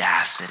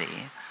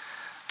audacity,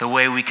 the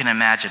way we can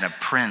imagine a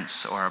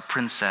prince or a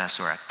princess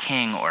or a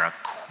king or a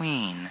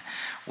queen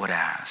would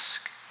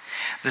ask.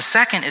 The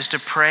second is to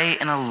pray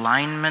in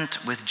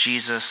alignment with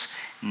Jesus'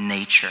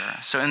 nature.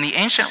 So in the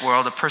ancient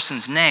world, a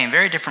person's name,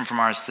 very different from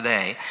ours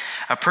today,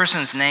 a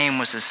person's name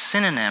was a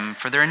synonym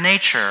for their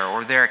nature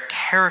or their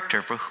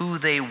character, for who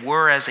they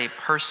were as a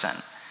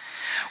person.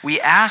 We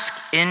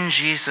ask in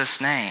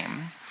Jesus'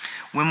 name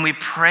when we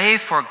pray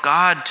for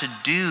God to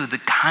do the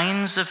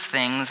kinds of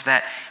things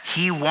that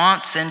he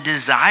wants and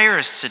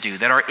desires to do,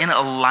 that are in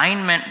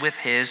alignment with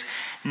his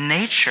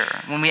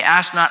nature. When we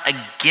ask not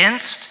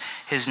against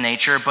his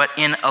nature, but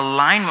in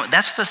alignment.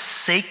 That's the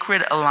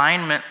sacred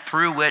alignment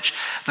through which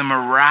the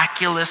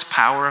miraculous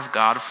power of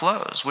God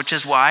flows, which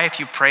is why if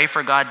you pray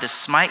for God to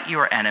smite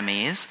your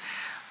enemies,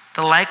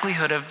 the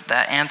likelihood of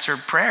that answered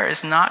prayer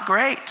is not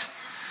great.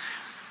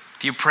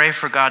 If you pray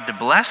for God to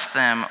bless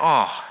them,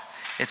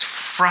 it's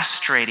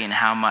frustrating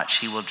how much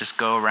he will just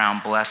go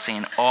around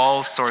blessing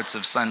all sorts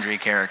of sundry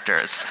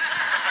characters.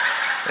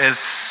 It's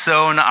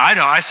so,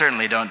 I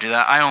certainly don't do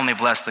that. I only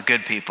bless the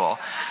good people.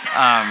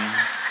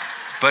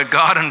 But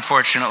God,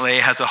 unfortunately,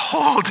 has a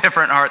whole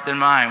different heart than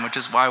mine, which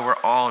is why we're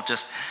all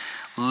just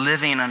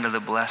living under the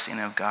blessing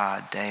of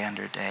God day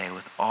under day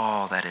with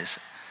all that is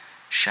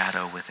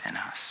shadow within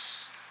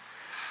us.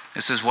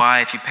 This is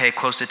why if you pay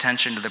close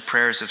attention to the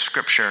prayers of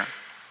Scripture,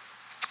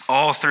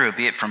 all through,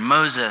 be it from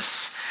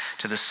Moses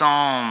to the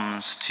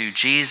Psalms, to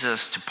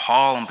Jesus, to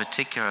Paul in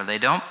particular, they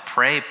don't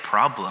pray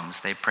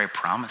problems, they pray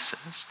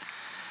promises.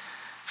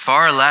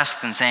 Far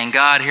less than saying,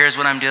 God, here's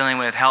what I'm dealing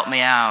with, help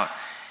me out.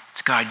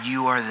 It's God,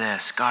 you are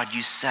this. God,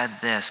 you said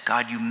this.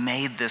 God, you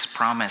made this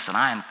promise, and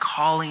I am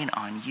calling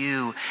on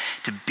you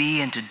to be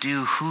and to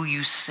do who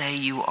you say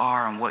you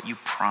are and what you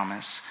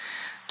promise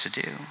to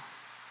do.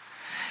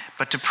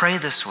 But to pray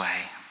this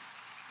way,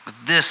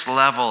 with this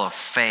level of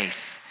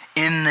faith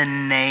in the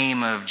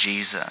name of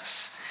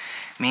Jesus,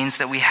 means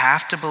that we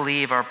have to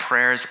believe our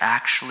prayers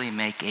actually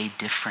make a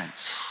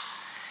difference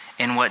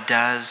in what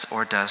does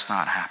or does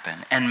not happen.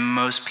 And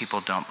most people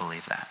don't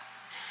believe that.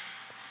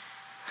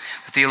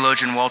 The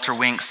theologian Walter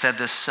Wink said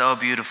this so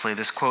beautifully.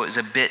 This quote is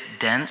a bit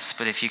dense,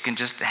 but if you can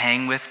just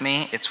hang with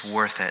me, it's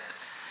worth it.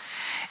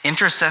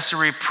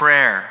 Intercessory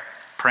prayer,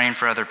 praying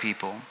for other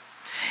people,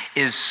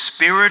 is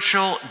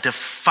spiritual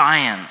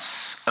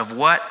defiance of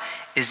what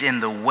is in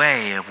the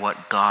way of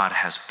what God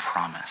has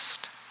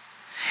promised.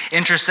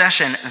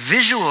 Intercession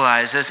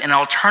visualizes an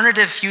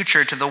alternative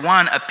future to the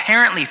one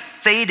apparently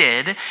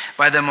fated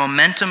by the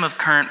momentum of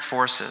current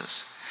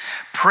forces.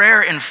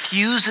 Prayer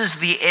infuses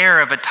the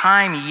air of a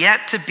time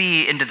yet to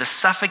be into the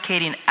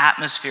suffocating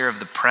atmosphere of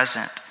the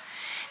present.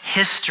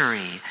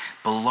 History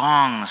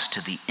belongs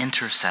to the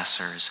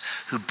intercessors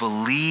who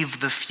believe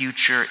the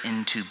future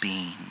into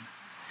being.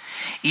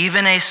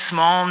 Even a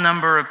small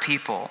number of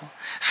people,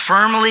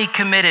 firmly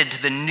committed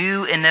to the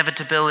new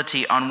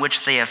inevitability on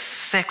which they have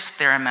fixed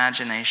their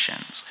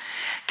imaginations,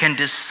 can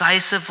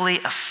decisively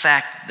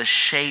affect the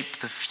shape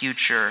the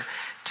future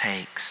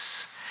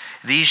takes.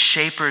 These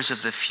shapers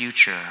of the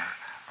future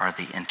are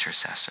the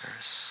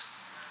intercessors.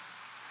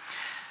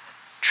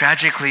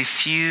 Tragically,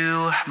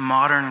 few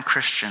modern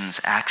Christians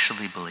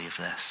actually believe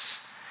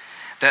this,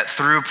 that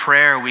through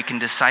prayer we can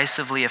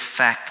decisively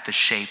affect the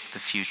shape the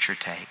future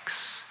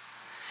takes.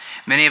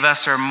 Many of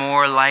us are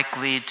more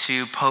likely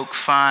to poke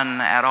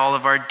fun at all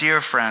of our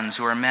dear friends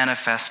who are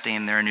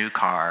manifesting their new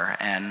car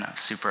and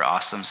super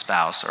awesome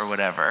spouse or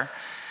whatever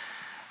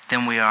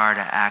than we are to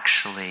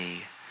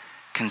actually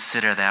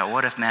consider that.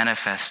 What if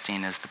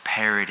manifesting is the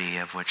parody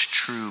of which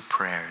true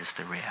prayer is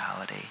the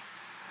reality?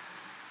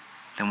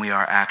 Then we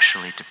are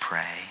actually to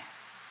pray.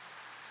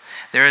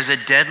 There is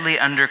a deadly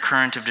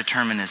undercurrent of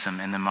determinism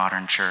in the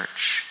modern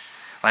church.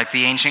 Like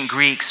the ancient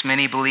Greeks,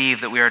 many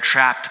believe that we are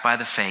trapped by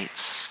the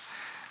fates.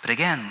 But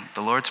again,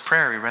 the Lord's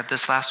Prayer, we read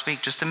this last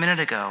week, just a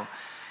minute ago.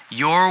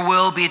 Your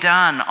will be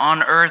done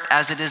on earth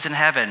as it is in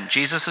heaven.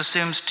 Jesus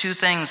assumes two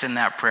things in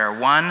that prayer.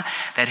 One,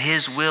 that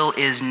his will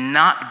is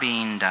not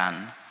being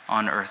done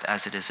on earth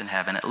as it is in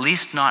heaven, at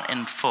least not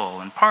in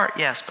full. In part,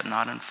 yes, but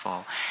not in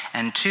full.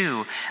 And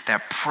two,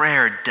 that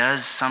prayer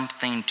does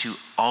something to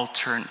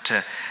alter,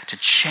 to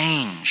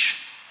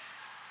change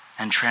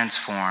and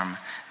transform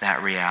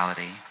that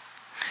reality.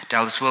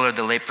 Dallas Willard,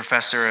 the late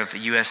professor of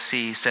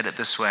USC, said it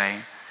this way: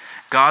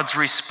 God's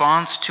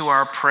response to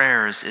our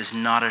prayers is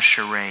not a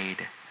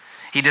charade.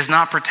 He does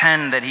not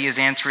pretend that he is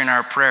answering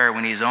our prayer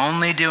when he's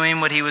only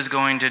doing what he was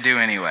going to do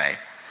anyway.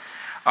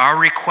 Our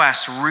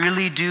requests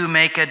really do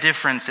make a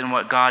difference in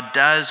what God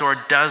does or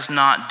does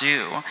not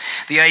do.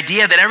 The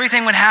idea that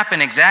everything would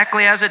happen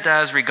exactly as it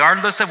does,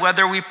 regardless of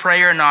whether we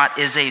pray or not,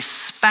 is a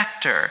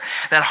specter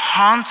that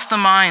haunts the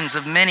minds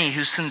of many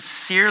who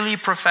sincerely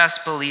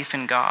profess belief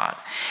in God.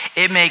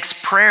 It makes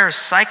prayer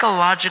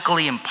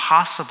psychologically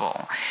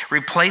impossible,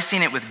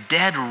 replacing it with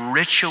dead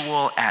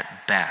ritual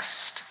at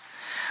best.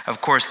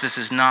 Of course, this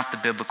is not the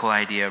biblical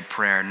idea of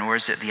prayer, nor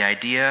is it the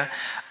idea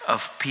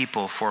of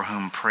people for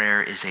whom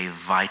prayer is a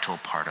vital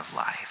part of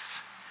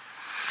life.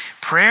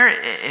 Prayer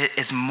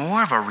is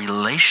more of a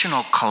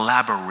relational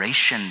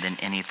collaboration than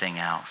anything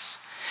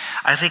else.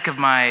 I think of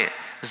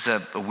this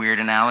is a weird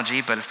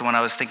analogy, but it's the one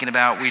I was thinking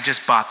about. We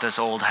just bought this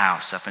old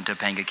house up in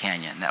Topanga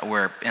Canyon that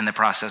we're in the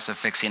process of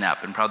fixing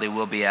up and probably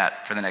will be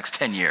at for the next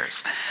 10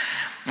 years.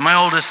 And my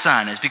oldest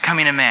son is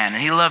becoming a man,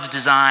 and he loves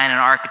design and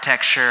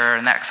architecture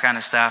and that kind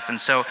of stuff. And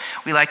so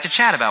we like to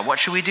chat about what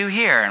should we do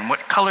here and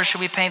what color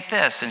should we paint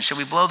this and should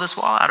we blow this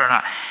wall out or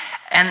not.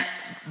 And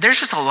there's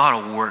just a lot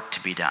of work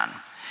to be done.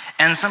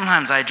 And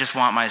sometimes I just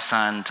want my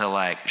son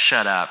to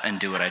shut up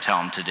and do what I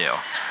tell him to do.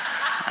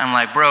 I'm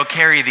like, bro,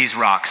 carry these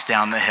rocks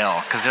down the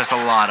hill because there's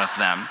a lot of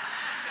them.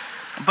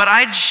 But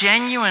I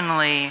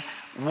genuinely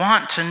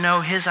want to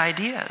know his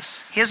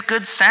ideas. He has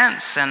good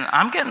sense, and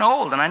I'm getting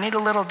old and I need a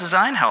little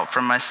design help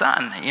from my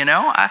son,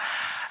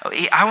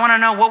 I want to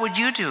know, what would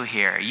you do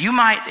here? You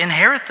might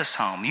inherit this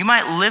home. You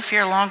might live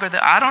here longer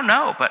than, I don't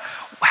know, but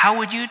how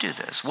would you do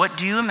this? What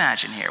do you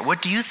imagine here? What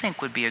do you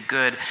think would be a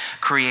good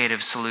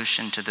creative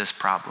solution to this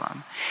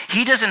problem?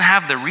 He doesn't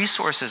have the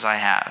resources I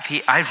have.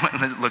 I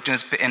went and looked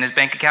in his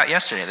bank account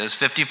yesterday. There's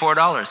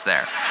 $54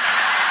 there.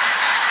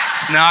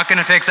 It's not going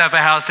to fix up a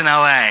house in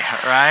LA,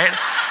 right?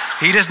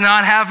 He does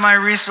not have my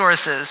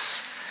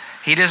resources.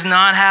 He does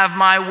not have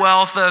my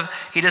wealth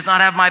he does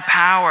not have my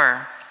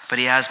power, but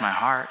he has my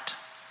heart.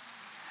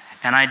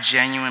 And I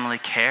genuinely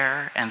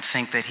care and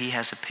think that he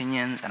has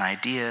opinions and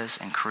ideas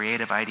and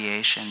creative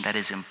ideation that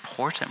is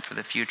important for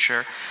the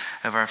future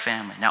of our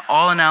family. Now,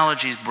 all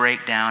analogies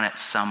break down at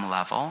some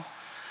level,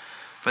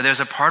 but there's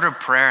a part of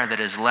prayer that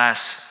is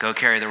less, go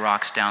carry the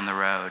rocks down the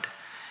road,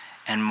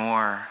 and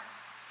more,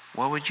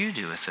 what would you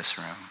do with this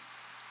room?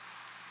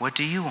 What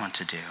do you want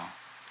to do?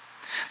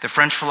 The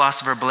French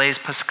philosopher Blaise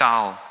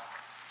Pascal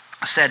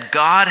said,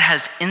 God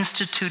has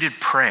instituted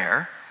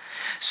prayer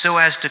so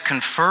as to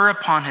confer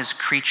upon his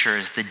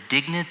creatures the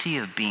dignity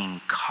of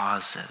being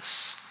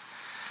causes.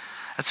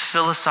 That's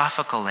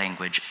philosophical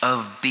language,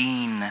 of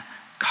being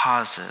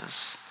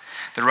causes.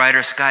 The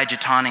writer Skye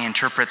Jethani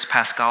interprets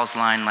Pascal's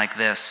line like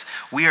this: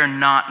 we are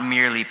not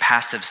merely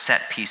passive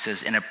set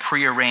pieces in a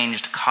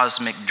prearranged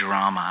cosmic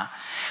drama,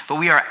 but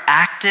we are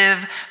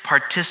active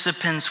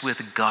participants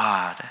with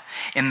God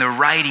in the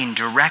writing,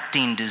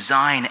 directing,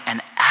 design, and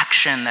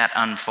action that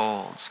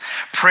unfolds.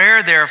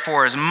 Prayer,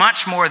 therefore, is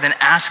much more than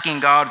asking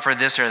God for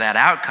this or that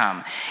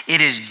outcome.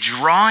 It is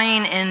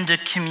drawing into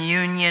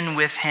communion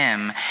with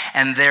him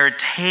and there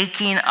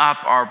taking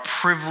up our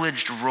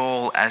privileged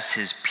role as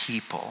his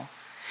people.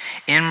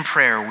 In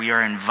prayer, we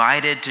are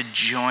invited to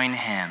join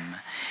him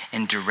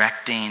in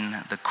directing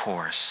the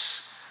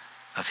course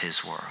of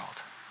his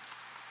world.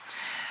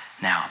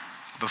 Now,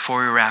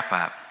 before we wrap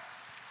up,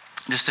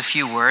 just a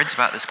few words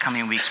about this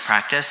coming week's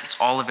practice. It's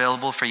all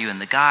available for you in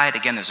the guide.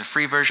 Again, there's a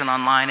free version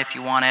online if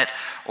you want it,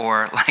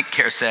 or like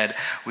Care said,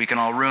 we can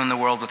all ruin the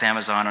world with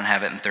Amazon and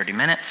have it in 30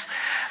 minutes.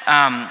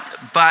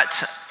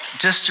 But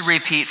just to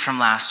repeat from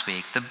last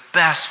week, the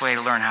best way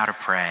to learn how to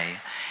pray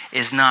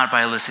is not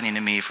by listening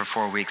to me for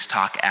 4 weeks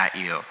talk at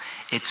you.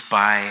 It's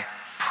by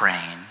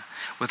praying.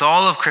 With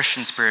all of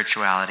Christian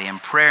spirituality,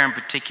 and prayer in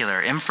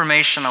particular,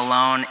 information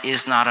alone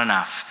is not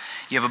enough.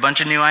 You have a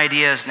bunch of new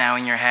ideas now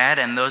in your head,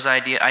 and those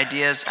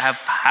ideas have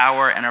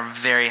power and are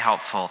very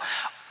helpful,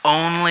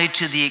 only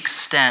to the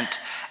extent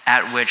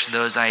at which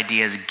those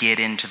ideas get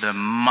into the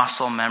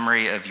muscle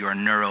memory of your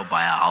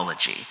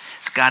neurobiology.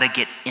 It's got to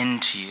get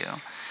into you.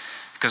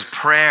 Because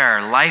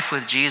prayer, life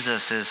with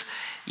Jesus is,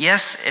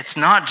 yes, it's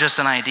not just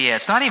an idea.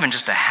 It's not even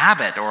just a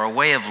habit or a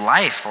way of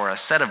life or a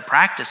set of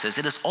practices.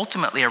 It is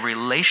ultimately a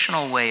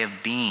relational way of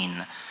being.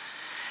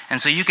 And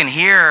so you can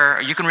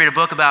read a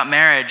book about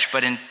marriage,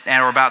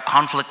 or about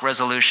conflict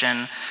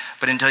resolution,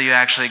 but until you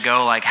actually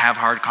go have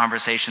hard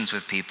conversations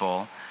with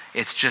people,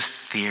 it's just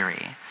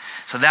theory.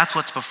 So that's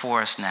what's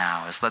before us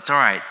now, is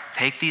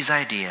take these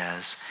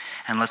ideas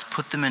and let's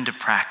put them into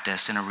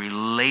practice in a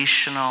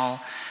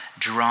relational,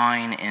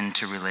 drawing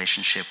into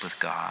relationship with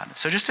God.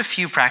 So just a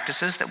few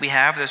practices that we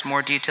have. There's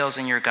more details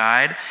in your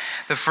guide.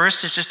 The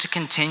first is just to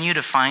continue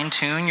to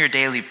fine-tune your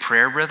daily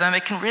prayer rhythm.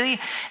 It can really,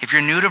 if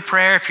you're new to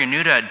prayer, if you're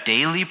new to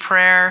daily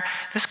prayer,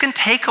 this can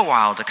take a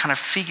while to kind of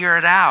figure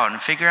it out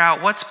and figure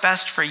out what's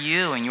best for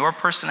you and your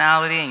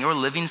personality and your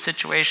living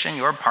situation,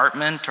 your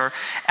apartment or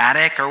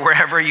attic or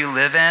wherever you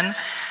live in.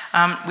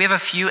 We have a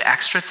few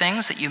extra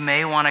things that you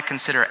may want to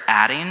consider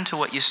adding to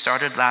what you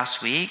started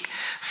last week.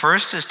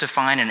 First is to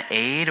find an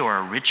aid or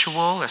a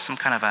ritual or some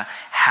kind of a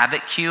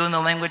habit cue in the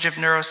language of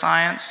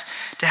neuroscience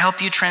to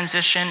help you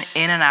transition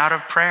in and out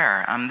of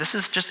prayer. This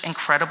is just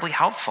incredibly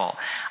helpful.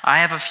 I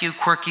have a few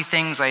quirky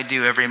things I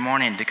do every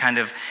morning to kind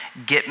of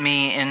get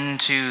me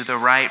into the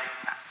right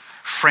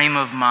frame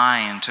of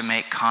mind to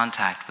make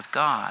contact with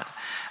God.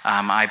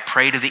 I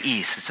pray to the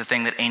east. It's a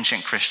thing that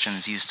ancient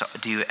Christians used to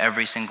do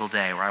every single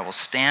day, where I will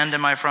stand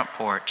in my front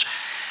porch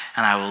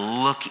and I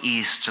will look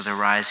east to the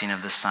rising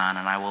of the sun,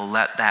 and I will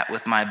let that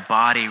with my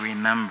body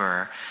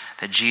remember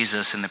that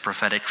Jesus in the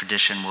prophetic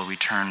tradition will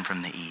return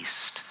from the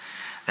east.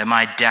 That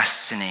my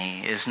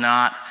destiny is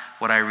not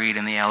what I read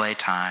in the LA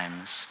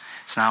Times.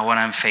 It's not what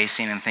I'm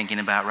facing and thinking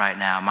about right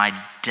now. My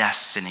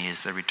destiny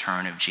is the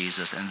return of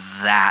Jesus, and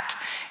that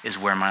is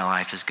where my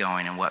life is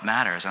going and what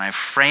matters. And I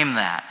frame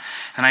that.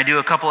 And I do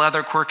a couple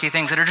other quirky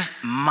things that are just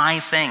my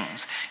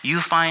things. You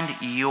find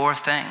your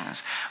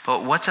things.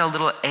 But what's a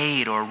little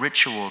aid or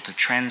ritual to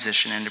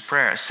transition into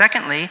prayer?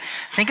 Secondly,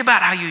 think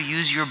about how you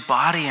use your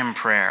body in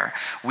prayer.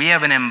 We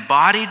have an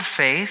embodied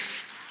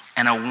faith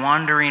and a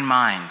wandering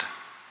mind.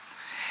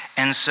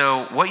 And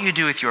so what you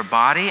do with your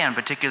body, and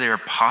particularly your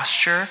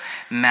posture,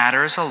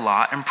 matters a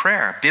lot in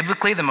prayer.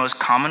 Biblically, the most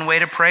common way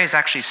to pray is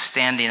actually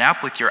standing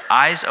up with your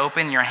eyes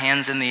open, your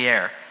hands in the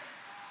air,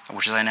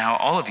 which is I know how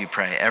all of you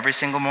pray every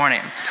single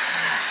morning.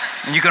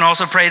 And you can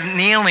also pray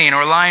kneeling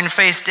or lying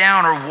face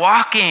down or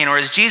walking, or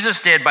as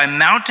Jesus did by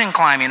mountain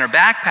climbing or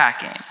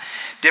backpacking.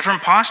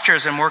 Different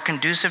postures are more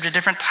conducive to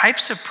different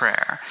types of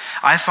prayer.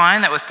 I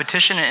find that with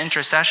petition and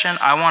intercession,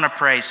 I want to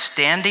pray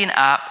standing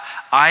up,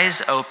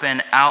 eyes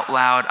open, out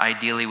loud,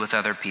 ideally with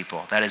other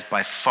people. That is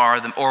by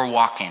far, or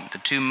walking, the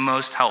two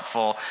most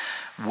helpful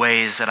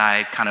ways that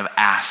I kind of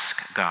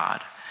ask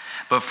God.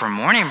 But for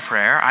morning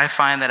prayer, I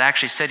find that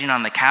actually sitting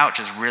on the couch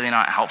is really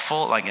not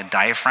helpful. Like a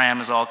diaphragm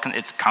is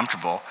it's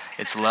comfortable,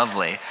 it's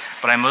lovely,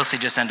 but I mostly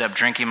just end up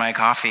drinking my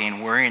coffee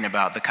and worrying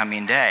about the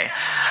coming day,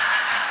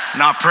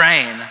 not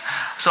praying.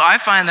 So I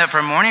find that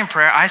for morning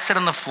prayer, I sit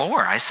on the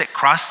floor. I sit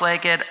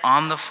cross-legged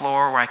on the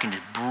floor where I can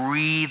just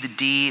breathe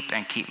deep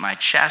and keep my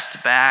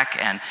chest back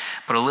and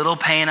put a little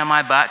pain on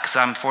my butt because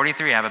I'm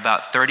 43. I have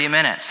about 30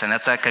 minutes, and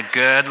that's like a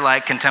good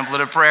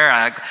contemplative prayer.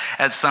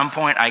 At some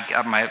point,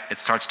 it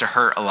starts to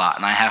hurt a lot,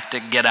 and I have to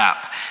get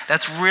up.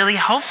 That's really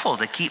helpful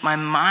to keep my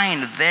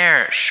mind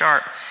there,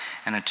 sharp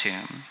and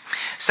attuned.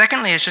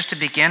 Secondly, is just to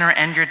begin or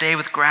end your day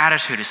with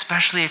gratitude,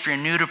 especially if you're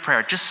new to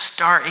prayer. Just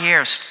start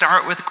here.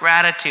 Start with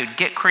gratitude.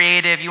 Get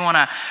creative. You want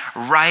to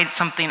write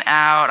something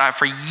out.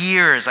 For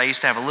years, I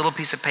used to have a little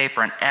piece of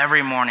paper, and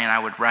every morning I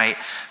would write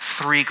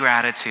 3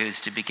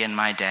 gratitudes to begin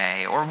my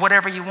day, or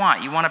whatever you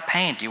want. You want to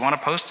paint. You want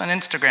to post on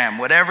Instagram.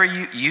 Whatever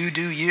you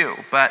do you.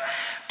 But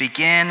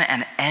begin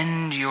and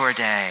end your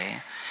day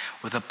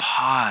with a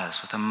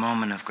pause, with a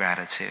moment of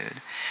gratitude.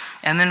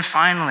 And then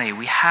finally,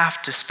 we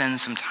have to spend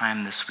some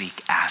time this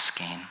week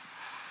asking,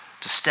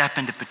 to step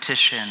into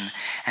petition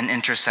and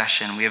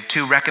intercession. We have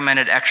 2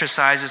 recommended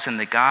exercises in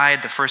the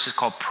guide. The first is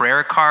called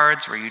prayer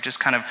cards, where you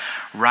just kind of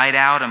write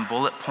out and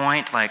bullet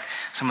point like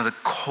some of the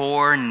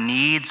core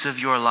needs of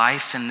your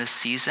life in this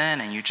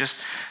season, and you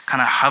just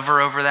kind of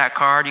hover over that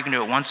card. You can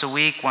do it once a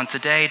week, once a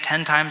day,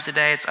 10 times a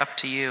day. It's up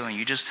to you, and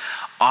you just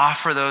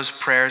offer those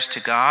prayers to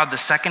God. The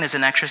second is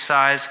an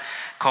exercise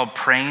called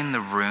Praying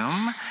the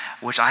Room,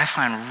 which I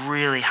find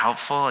really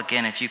helpful.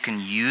 Again, if you can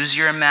use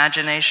your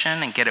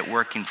imagination and get it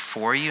working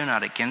for you,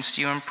 not against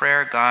you in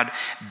prayer. God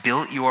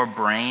built your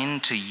brain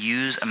to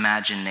use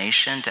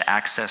imagination to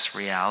access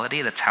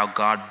reality. That's how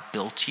God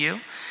built you.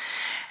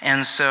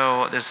 And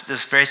so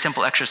this very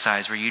simple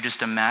exercise where you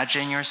just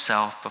imagine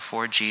yourself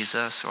before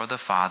Jesus or the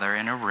Father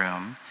in a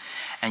room,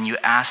 and you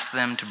ask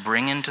them to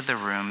bring into the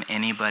room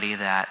anybody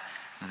that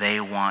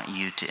they want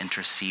you to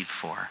intercede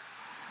for.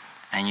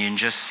 And you can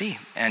just see,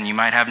 and you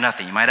might have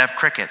nothing. You might have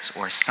crickets,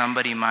 or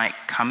somebody might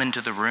come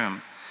into the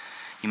room.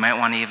 You might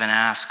want to even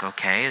ask,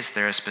 okay, is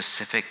there a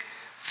specific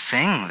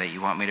thing that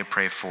you want me to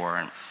pray for?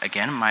 And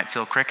again, it might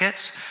feel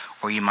crickets,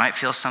 or you might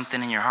feel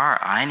something in your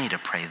heart. I need to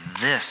pray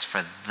this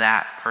for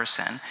that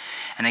person.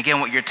 And again,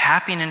 what you're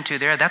tapping into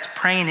there, that's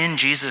praying in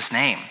Jesus'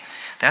 name.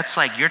 That's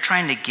like you're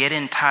trying to get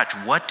in touch.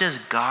 What does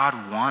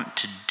God want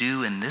to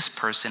do in this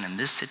person, in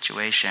this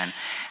situation?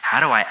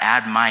 How do I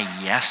add my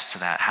yes to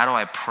that? How do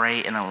I pray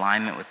in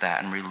alignment with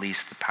that and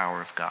release the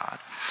power of God?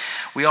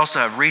 We also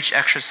have reach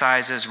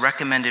exercises,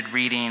 recommended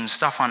readings,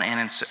 stuff on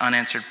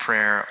unanswered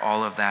prayer.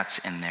 All of that's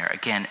in there.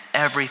 Again,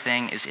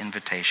 everything is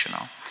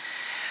invitational.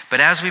 But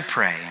as we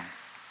pray,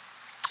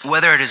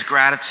 whether it is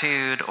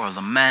gratitude or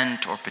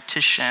lament or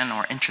petition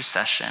or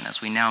intercession,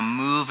 as we now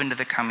move into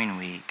the coming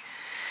week,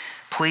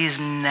 please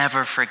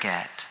never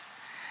forget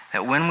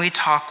that when we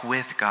talk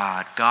with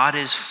God, God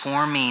is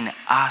forming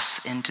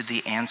us into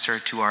the answer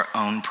to our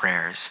own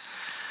prayers.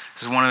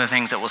 This is one of the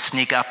things that will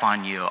sneak up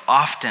on you.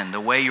 Often, the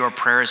way your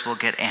prayers will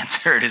get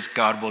answered is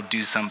God will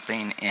do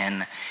something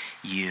in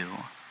you.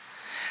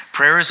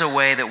 Prayer is a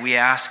way that we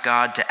ask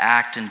God to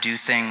act and do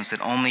things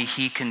that only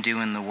He can do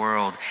in the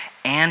world.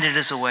 And it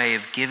is a way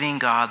of giving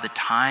God the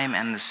time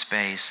and the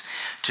space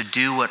to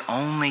do what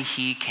only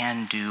He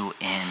can do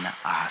in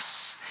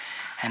us.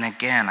 And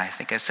again, I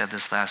think I said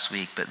this last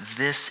week, but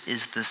this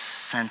is the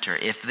center.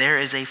 If there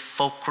is a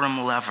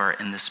fulcrum lever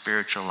in the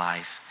spiritual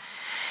life,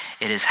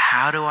 it is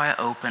how do I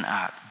open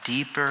up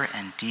deeper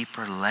and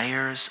deeper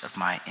layers of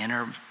my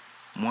inner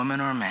woman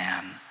or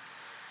man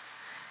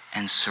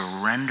and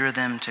surrender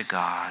them to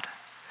God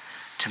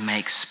to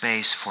make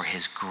space for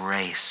His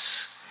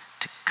grace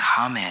to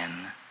come in,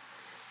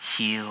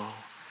 heal,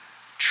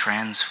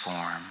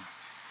 transform,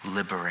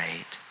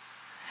 liberate,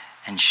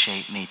 and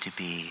shape me to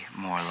be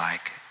more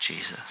like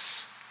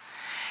Jesus.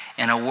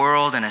 In a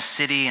world, in a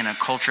city, in a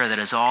culture that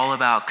is all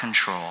about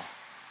control,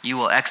 you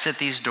will exit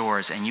these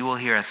doors and you will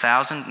hear not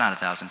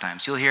 1,000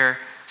 times, you'll hear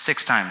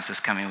 6 times this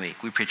coming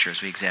week. We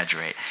preachers, we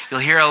exaggerate. You'll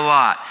hear a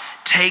lot.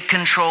 Take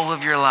control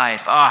of your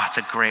life. It's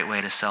a great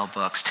way to sell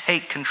books.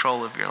 Take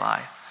control of your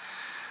life.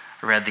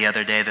 I read the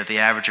other day that the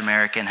average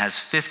American has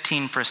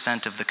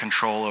 15% of the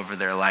control over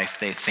their life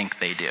they think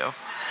they do.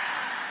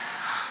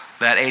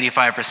 That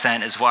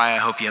 85% is why I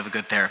hope you have a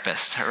good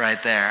therapist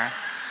right there.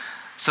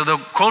 So the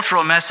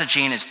cultural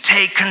messaging is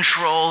take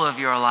control of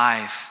your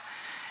life.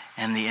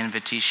 And the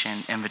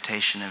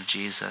invitation of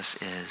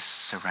Jesus is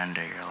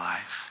surrender your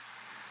life.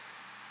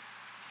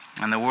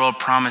 And the world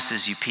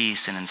promises you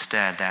peace, and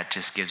instead that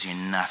just gives you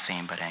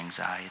nothing but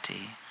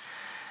anxiety.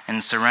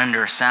 And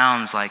surrender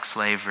sounds like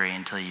slavery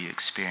until you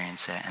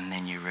experience it, and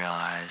then you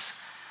realize,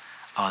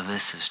 oh,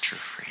 this is true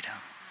freedom.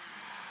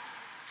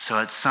 So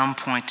at some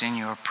point in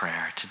your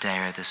prayer,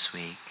 today or this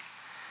week,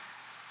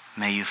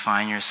 may you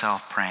find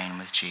yourself praying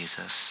with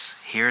Jesus.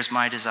 Here's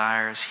my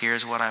desires,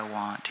 here's what I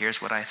want,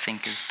 here's what I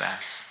think is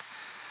best,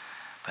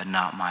 but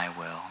not my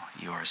will,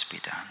 yours be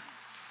done.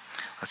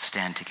 Let's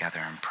stand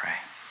together and pray.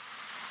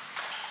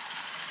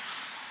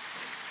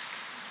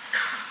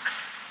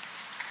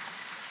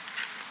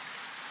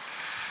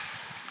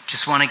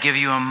 Just want to give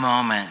you a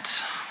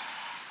moment.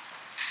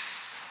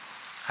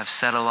 I've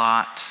said a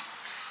lot.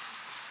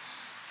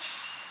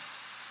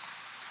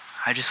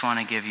 I just want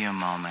to give you a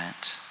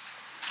moment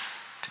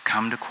to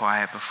come to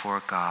quiet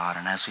before God,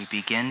 and as we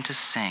begin to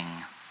sing,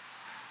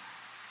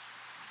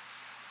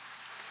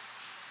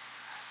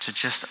 to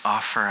just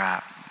offer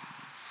up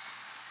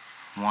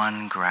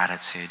one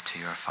gratitude to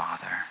your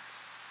Father.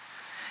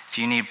 If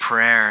you need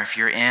prayer, if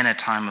you're in a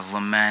time of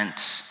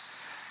lament,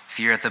 if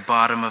you're at the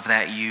bottom of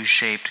that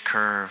U-shaped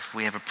curve,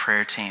 we have a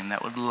prayer team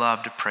that would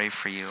love to pray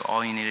for you.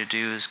 All you need to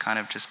do is kind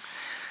of just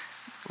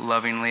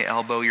lovingly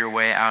elbow your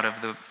way out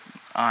of the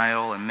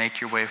aisle and make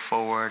your way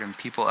forward, and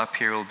people up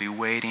here will be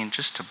waiting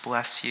just to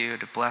bless you,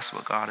 to bless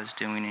what God is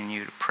doing in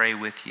you, to pray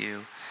with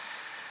you.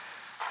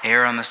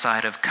 Err on the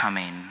side of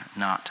coming,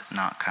 not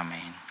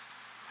coming.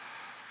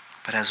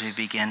 But as we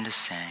begin to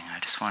sing, I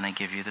just want to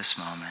give you this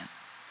moment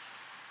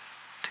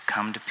to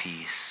come to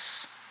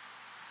peace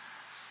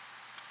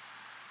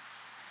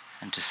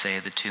and to say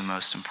the two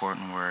most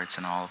important words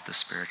in all of the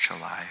spiritual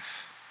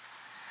life.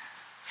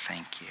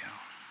 Thank you.